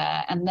partner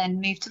there, and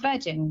then moved to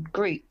Virgin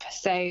Group.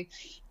 So,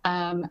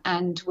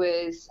 and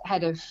was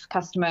head of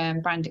customer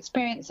and brand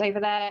experience over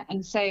there.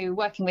 And so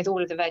working with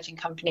all of the Virgin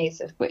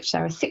companies, of which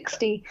there are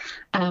 60,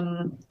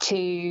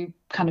 to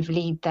kind of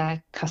lead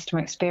their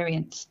customer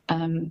experience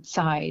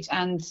side.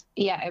 And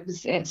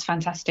it's a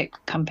fantastic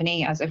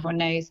company, as everyone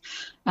knows,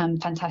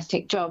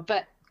 fantastic job.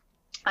 But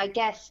I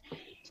guess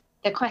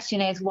the question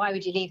is, why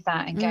would you leave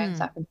that and go into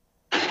that?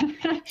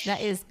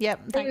 That is,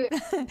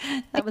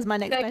 that was my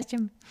next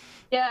question.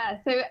 Yeah,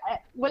 so,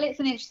 well, it's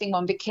an interesting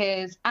one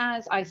because,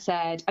 as I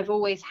said, I've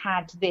always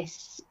had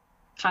this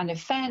kind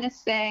of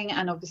fairness thing,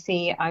 and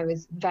obviously I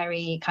was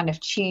very kind of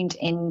tuned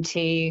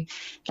into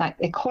like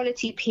the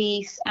equality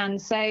piece.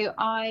 And so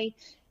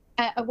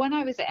when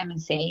I was at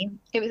M&C,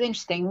 it was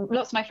interesting.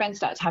 Lots of my friends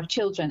started to have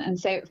children, and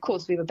so of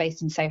course we were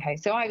based in Soho.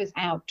 So I was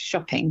out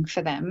shopping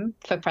for them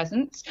for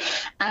presents,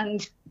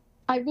 and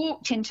I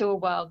walked into a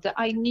world that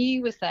I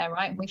knew was there,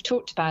 right? And we've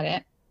talked about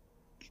it.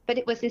 But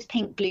it was this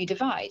pink-blue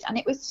divide, and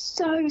it was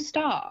so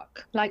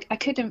stark. Like, I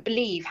couldn't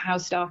believe how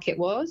stark it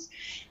was.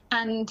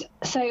 And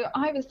so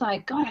I was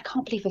like, God, I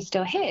can't believe we're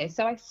still here.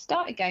 So I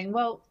started going,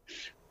 well,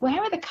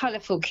 where are the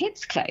colourful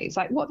kids' clothes?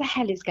 Like, what the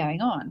hell is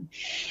going on?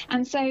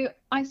 And so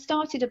I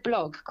started a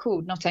blog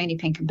called Not Only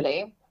Pink and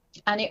Blue,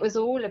 and it was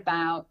all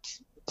about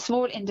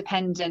small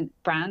independent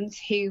brands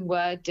who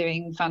were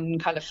doing fun,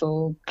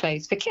 colourful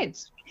clothes for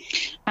kids.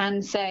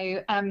 And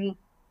so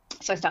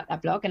So I started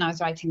that blog and I was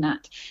writing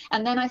that.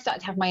 And then I started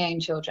to have my own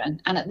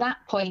children. And at that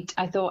point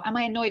I thought, am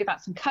I annoyed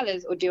about some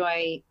colours or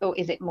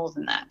is it more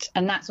than that?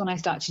 And that's when I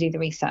started to do the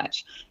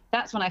research.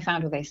 That's when I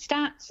found all those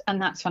stats.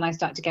 And that's when I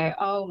started to go,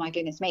 oh my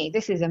goodness me,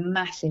 this is a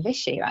massive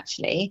issue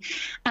actually.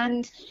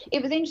 And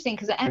it was interesting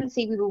because at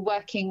M&C we were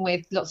working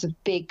with lots of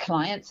big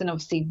clients and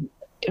obviously,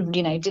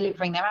 you know,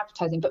 delivering their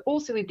advertising, but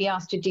also we'd be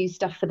asked to do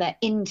stuff for their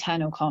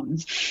internal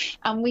comms.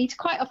 And we'd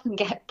quite often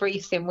get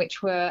briefs in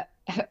which were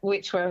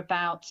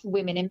about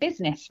women in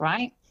business,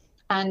 right?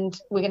 And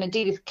we're going to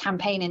do this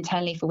campaign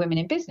internally for women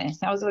in business.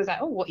 And I was always like,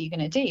 oh, what are you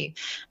going to do?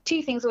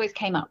 Two things always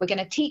came up. We're going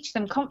to teach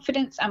them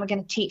confidence and we're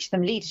going to teach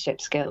them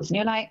leadership skills. And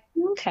you're like,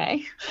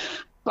 okay,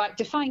 right,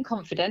 define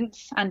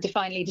confidence and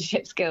define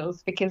leadership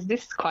skills, because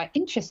this is quite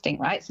interesting,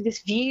 right? So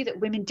this view that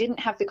women didn't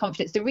have the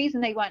confidence, the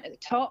reason they weren't at the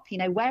top, you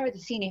know, where are the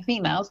senior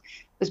females,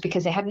 was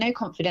because they had no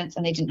confidence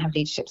and they didn't have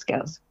leadership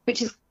skills,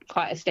 which is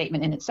quite a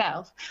statement in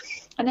itself.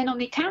 And then on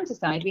the counter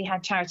side, we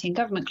had charity and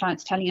government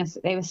clients telling us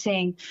that they were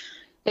seeing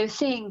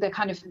the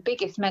kind of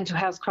biggest mental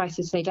health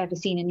crisis they'd ever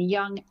seen in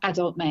young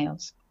adult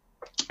males.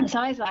 And so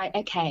I was like,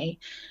 okay,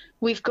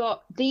 we've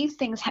got these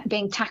things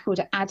being tackled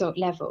at adult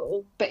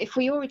level, but if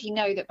we already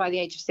know that by the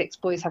age of 6,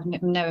 boys have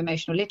no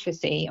emotional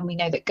literacy, and we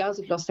know that girls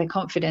have lost their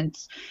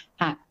confidence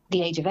at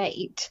the age of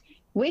 8,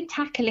 we're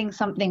tackling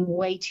something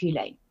way too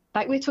late.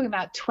 Like we're talking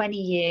about 20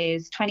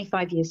 years,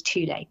 25 years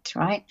too late,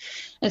 right?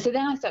 And so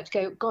then I started to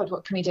go, God,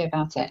 what can we do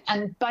about it?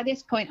 And by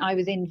this point, I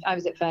was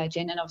at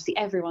Virgin, and obviously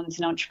everyone's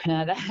an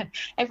entrepreneur there.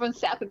 Everyone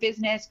set up a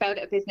business, failed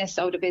at a business,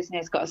 sold a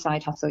business, got a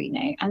side hustle, you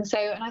know. And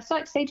I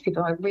started to say to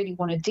people, I really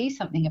want to do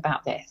something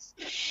about this.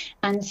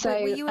 And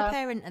so, were you a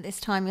parent at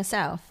this time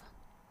yourself?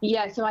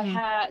 Yeah, so I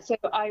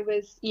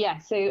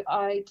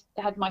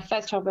had my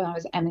first child when I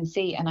was at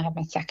M&C, and I had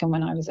my second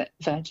when I was at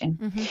Virgin.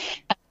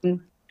 Mm-hmm.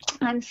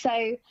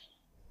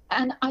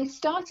 And I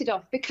started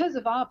off, because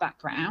of our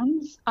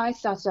backgrounds, I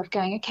started off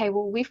going, okay,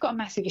 well, we've got a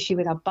massive issue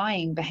with our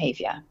buying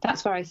behaviour.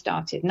 That's where I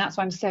started. And that's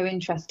why I'm so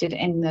interested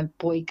in the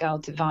boy-girl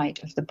divide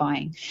of the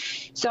buying.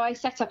 So I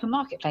set up a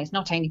marketplace,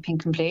 Not Only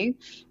Pink and Blue,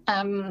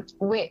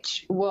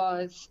 which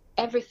was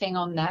everything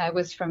on there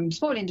was from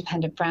small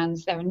independent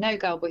brands. There were no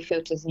girl boy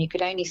filters, and you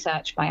could only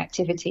search by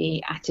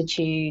activity,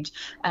 attitude,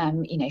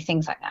 you know,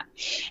 things like that.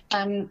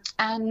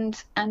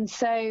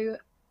 So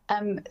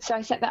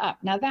I set that up.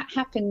 Now that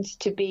happened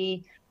to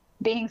be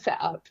being set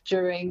up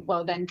during,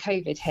 well, then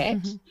COVID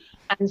hit. Mm-hmm.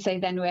 And so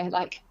then we're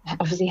like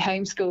obviously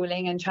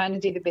homeschooling and trying to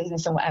do the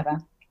business or whatever.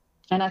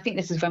 And I think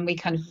this is when we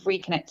kind of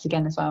reconnect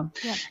again as well.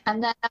 Yeah.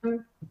 And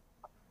then,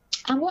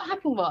 and what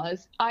happened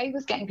was I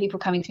was getting people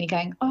coming to me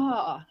going,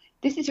 oh,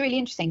 this is really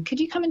interesting. Could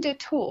you come and do a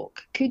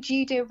talk? Could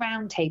you do a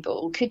round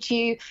table? Could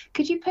you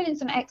put in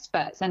some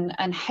experts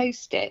and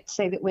host it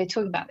so that we're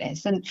talking about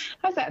this? And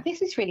I was like,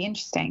 this is really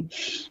interesting.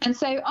 And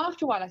so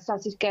after a while I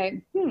started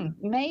to go,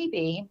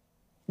 maybe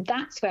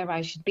that's where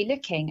I should be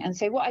looking. And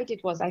so what I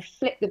did was I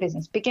flipped the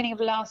business. Beginning of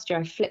last year,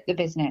 I flipped the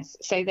business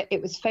so that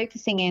it was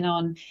focusing in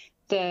on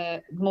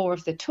the more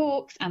of the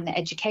talks and the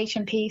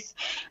education piece,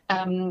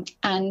 and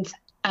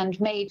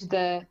made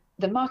the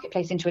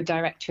marketplace into a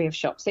directory of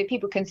shops. So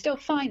people can still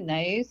find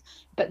those,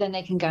 but then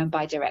they can go and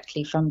buy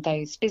directly from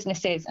those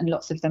businesses. And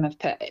lots of them have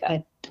put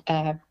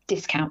a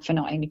discount for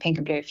Not Only Pink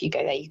and Blue. If you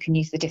go there, you can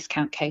use the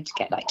discount code to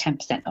get like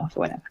 10% off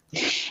or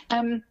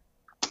whatever.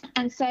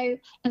 And so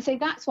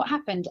that's what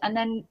happened. And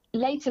then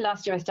later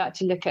last year, I started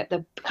to look at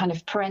the kind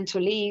of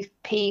parental leave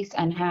piece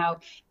and how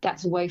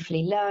that's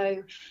woefully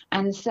low.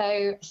 And so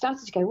I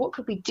started to go, what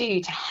could we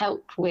do to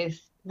help with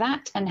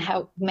that and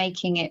help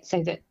making it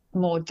so that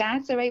more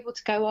dads are able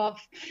to go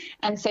off?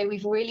 And so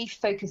we've really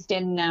focused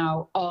in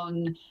now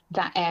on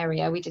that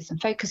area. We did some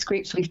focus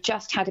groups. We've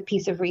just had a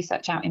piece of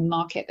research out in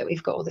market that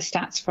we've got all the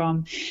stats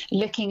from,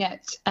 looking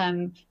at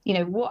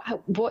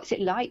what's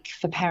it like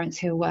for parents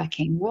who are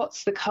working?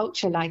 What's the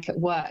culture like at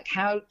work?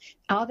 How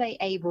are they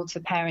able to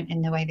parent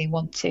in the way they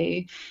want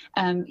to?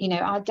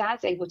 Are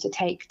dads able to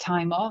take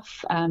time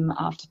off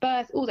after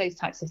birth? All those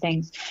types of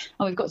things.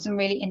 And we've got some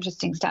really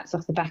interesting stats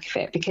off the back of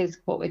it, because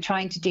what we're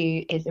trying to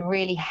do is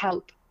really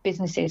help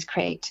businesses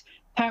create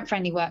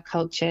parent-friendly work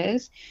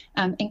cultures,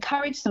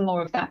 encourage some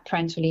more of that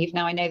parental leave.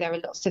 Now, I know there are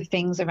lots of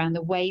things around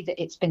the way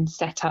that it's been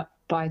set up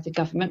by the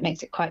government,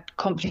 makes it quite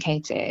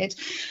complicated,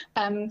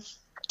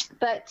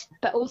 but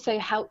also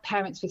help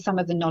parents with some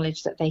of the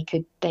knowledge that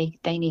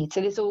they need.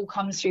 So this all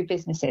comes through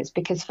businesses,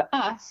 because for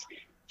us,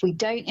 if we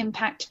don't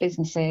impact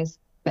businesses,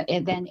 but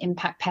it then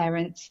impact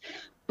parents,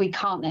 we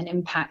can't then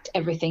impact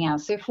everything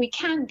else. So if we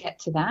can get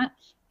to that,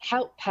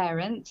 help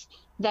parents,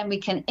 then we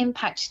can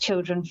impact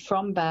children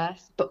from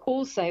birth, but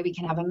also we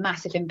can have a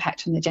massive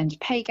impact on the gender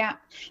pay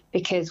gap,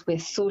 because we're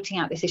sorting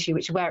out this issue,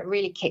 which where it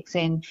really kicks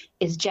in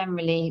is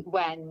generally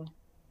when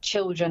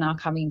children are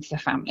coming into the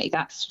family.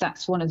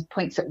 That's one of the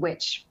points at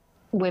which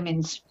with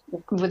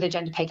the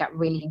gender pay gap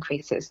really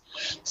increases.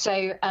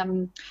 So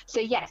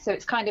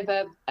it's kind of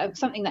a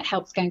something that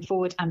helps going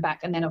forward and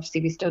back. And then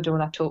obviously we still do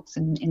all our talks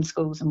in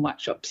schools and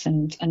workshops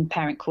and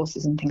parent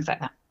courses and things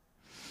like that.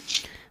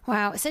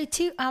 Wow. So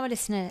to our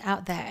listener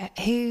out there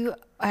who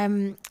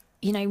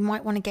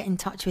might want to get in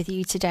touch with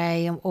you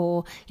today,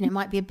 or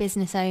might be a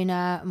business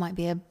owner, might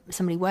be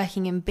somebody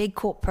working in big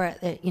corporate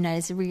that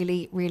is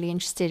really, really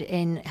interested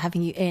in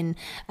having you in,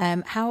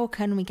 how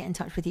can we get in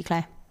touch with you,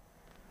 Claire?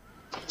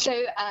 So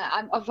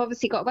I've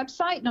obviously got a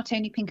website,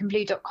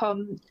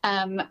 notonlypinkandblue.com.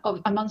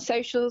 I'm on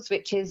socials,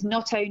 which is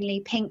not only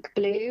pink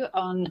blue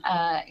on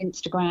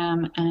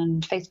Instagram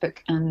and Facebook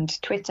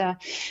and Twitter,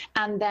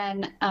 and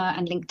then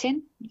and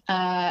LinkedIn,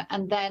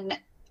 and then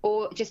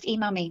or just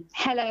email me,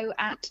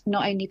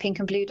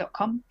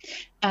 hello@notonlypinkandblue.com.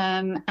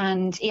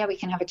 And we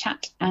can have a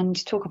chat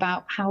and talk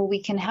about how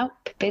we can help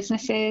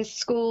businesses,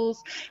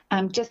 schools,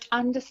 just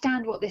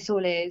understand what this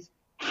all is,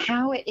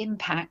 how it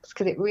impacts,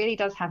 because it really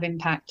does have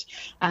impact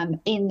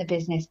in the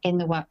business, in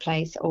the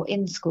workplace or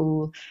in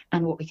school,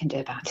 and what we can do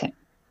about it.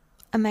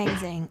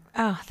 Amazing.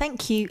 Oh,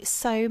 thank you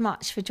so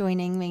much for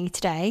joining me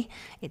today.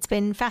 It's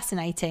been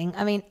fascinating.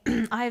 I mean,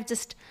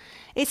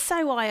 it's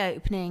so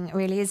eye-opening,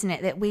 really, isn't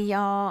it, that we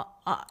are,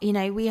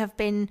 we have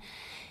been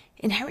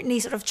inherently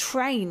sort of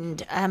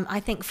trained, I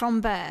think,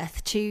 from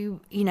birth to,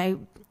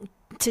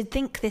 to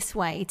think this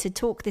way, to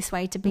talk this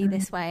way, to be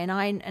this way. And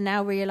I am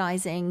now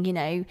realizing,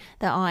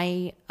 that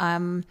I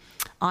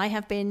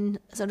have been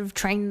sort of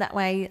trained that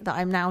way, that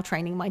I'm now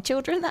training my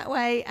children that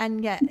way.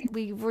 And yet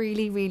we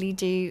really, really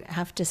do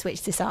have to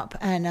switch this up.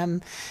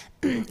 And,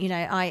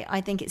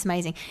 I think it's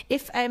amazing.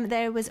 If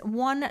there was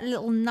one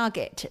little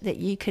nugget that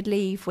you could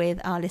leave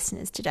with our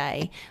listeners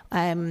today,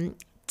 to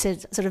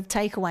sort of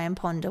take away and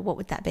ponder, what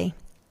would that be?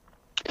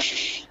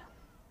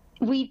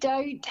 We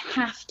don't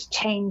have to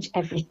change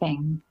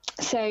everything.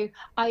 So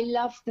I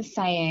love the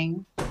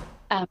saying,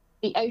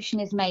 the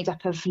ocean is made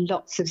up of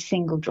lots of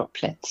single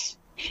droplets.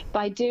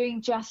 By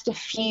doing just a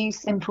few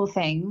simple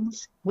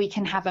things, we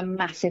can have a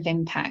massive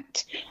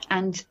impact.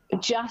 And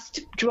just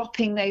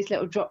dropping those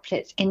little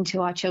droplets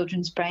into our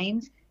children's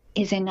brains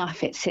is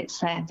enough. It sits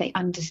there, they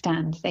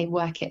understand, they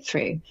work it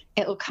through,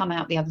 it'll come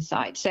out the other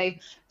side. So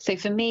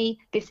for me,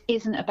 this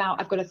isn't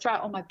about I've got to throw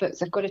out all my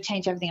books, I've got to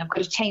change everything, I've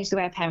got to change the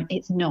way I parent.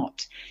 It's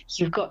not.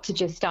 You've got to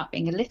just start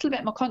being a little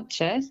bit more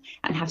conscious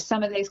and have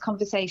some of those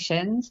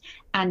conversations,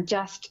 and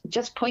just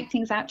point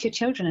things out to your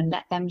children and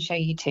let them show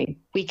you too.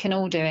 We can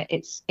all do it.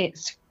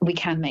 We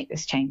can make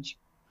this change.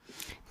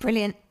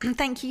 Brilliant.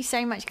 Thank you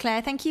so much,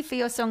 Claire. Thank you for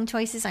your song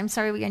choices. I'm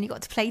sorry we only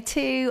got to play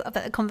 2,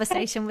 but the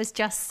conversation was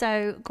just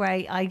so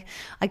great. I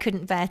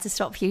couldn't bear to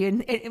stop you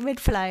in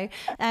mid-flow.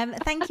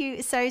 Thank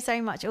you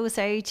so much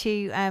also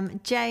to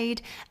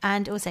Jade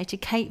and also to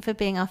Kate for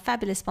being our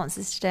fabulous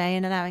sponsors today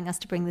and allowing us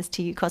to bring this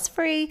to you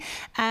cost-free.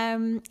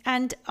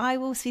 And I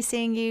will be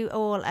seeing you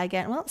all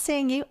again. Well,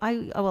 seeing you,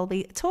 I will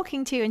be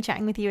talking to you and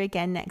chatting with you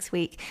again next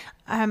week.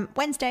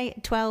 Wednesday,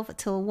 12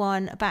 till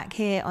 1, back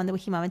here on the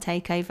Wiki Mama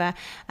Takeover.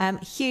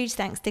 Huge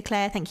thanks to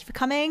Claire. Thank you for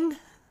coming.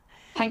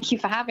 Thank you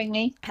for having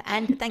me.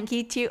 And thank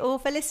you to you all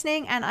for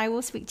listening. And I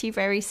will speak to you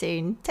very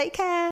soon. Take care.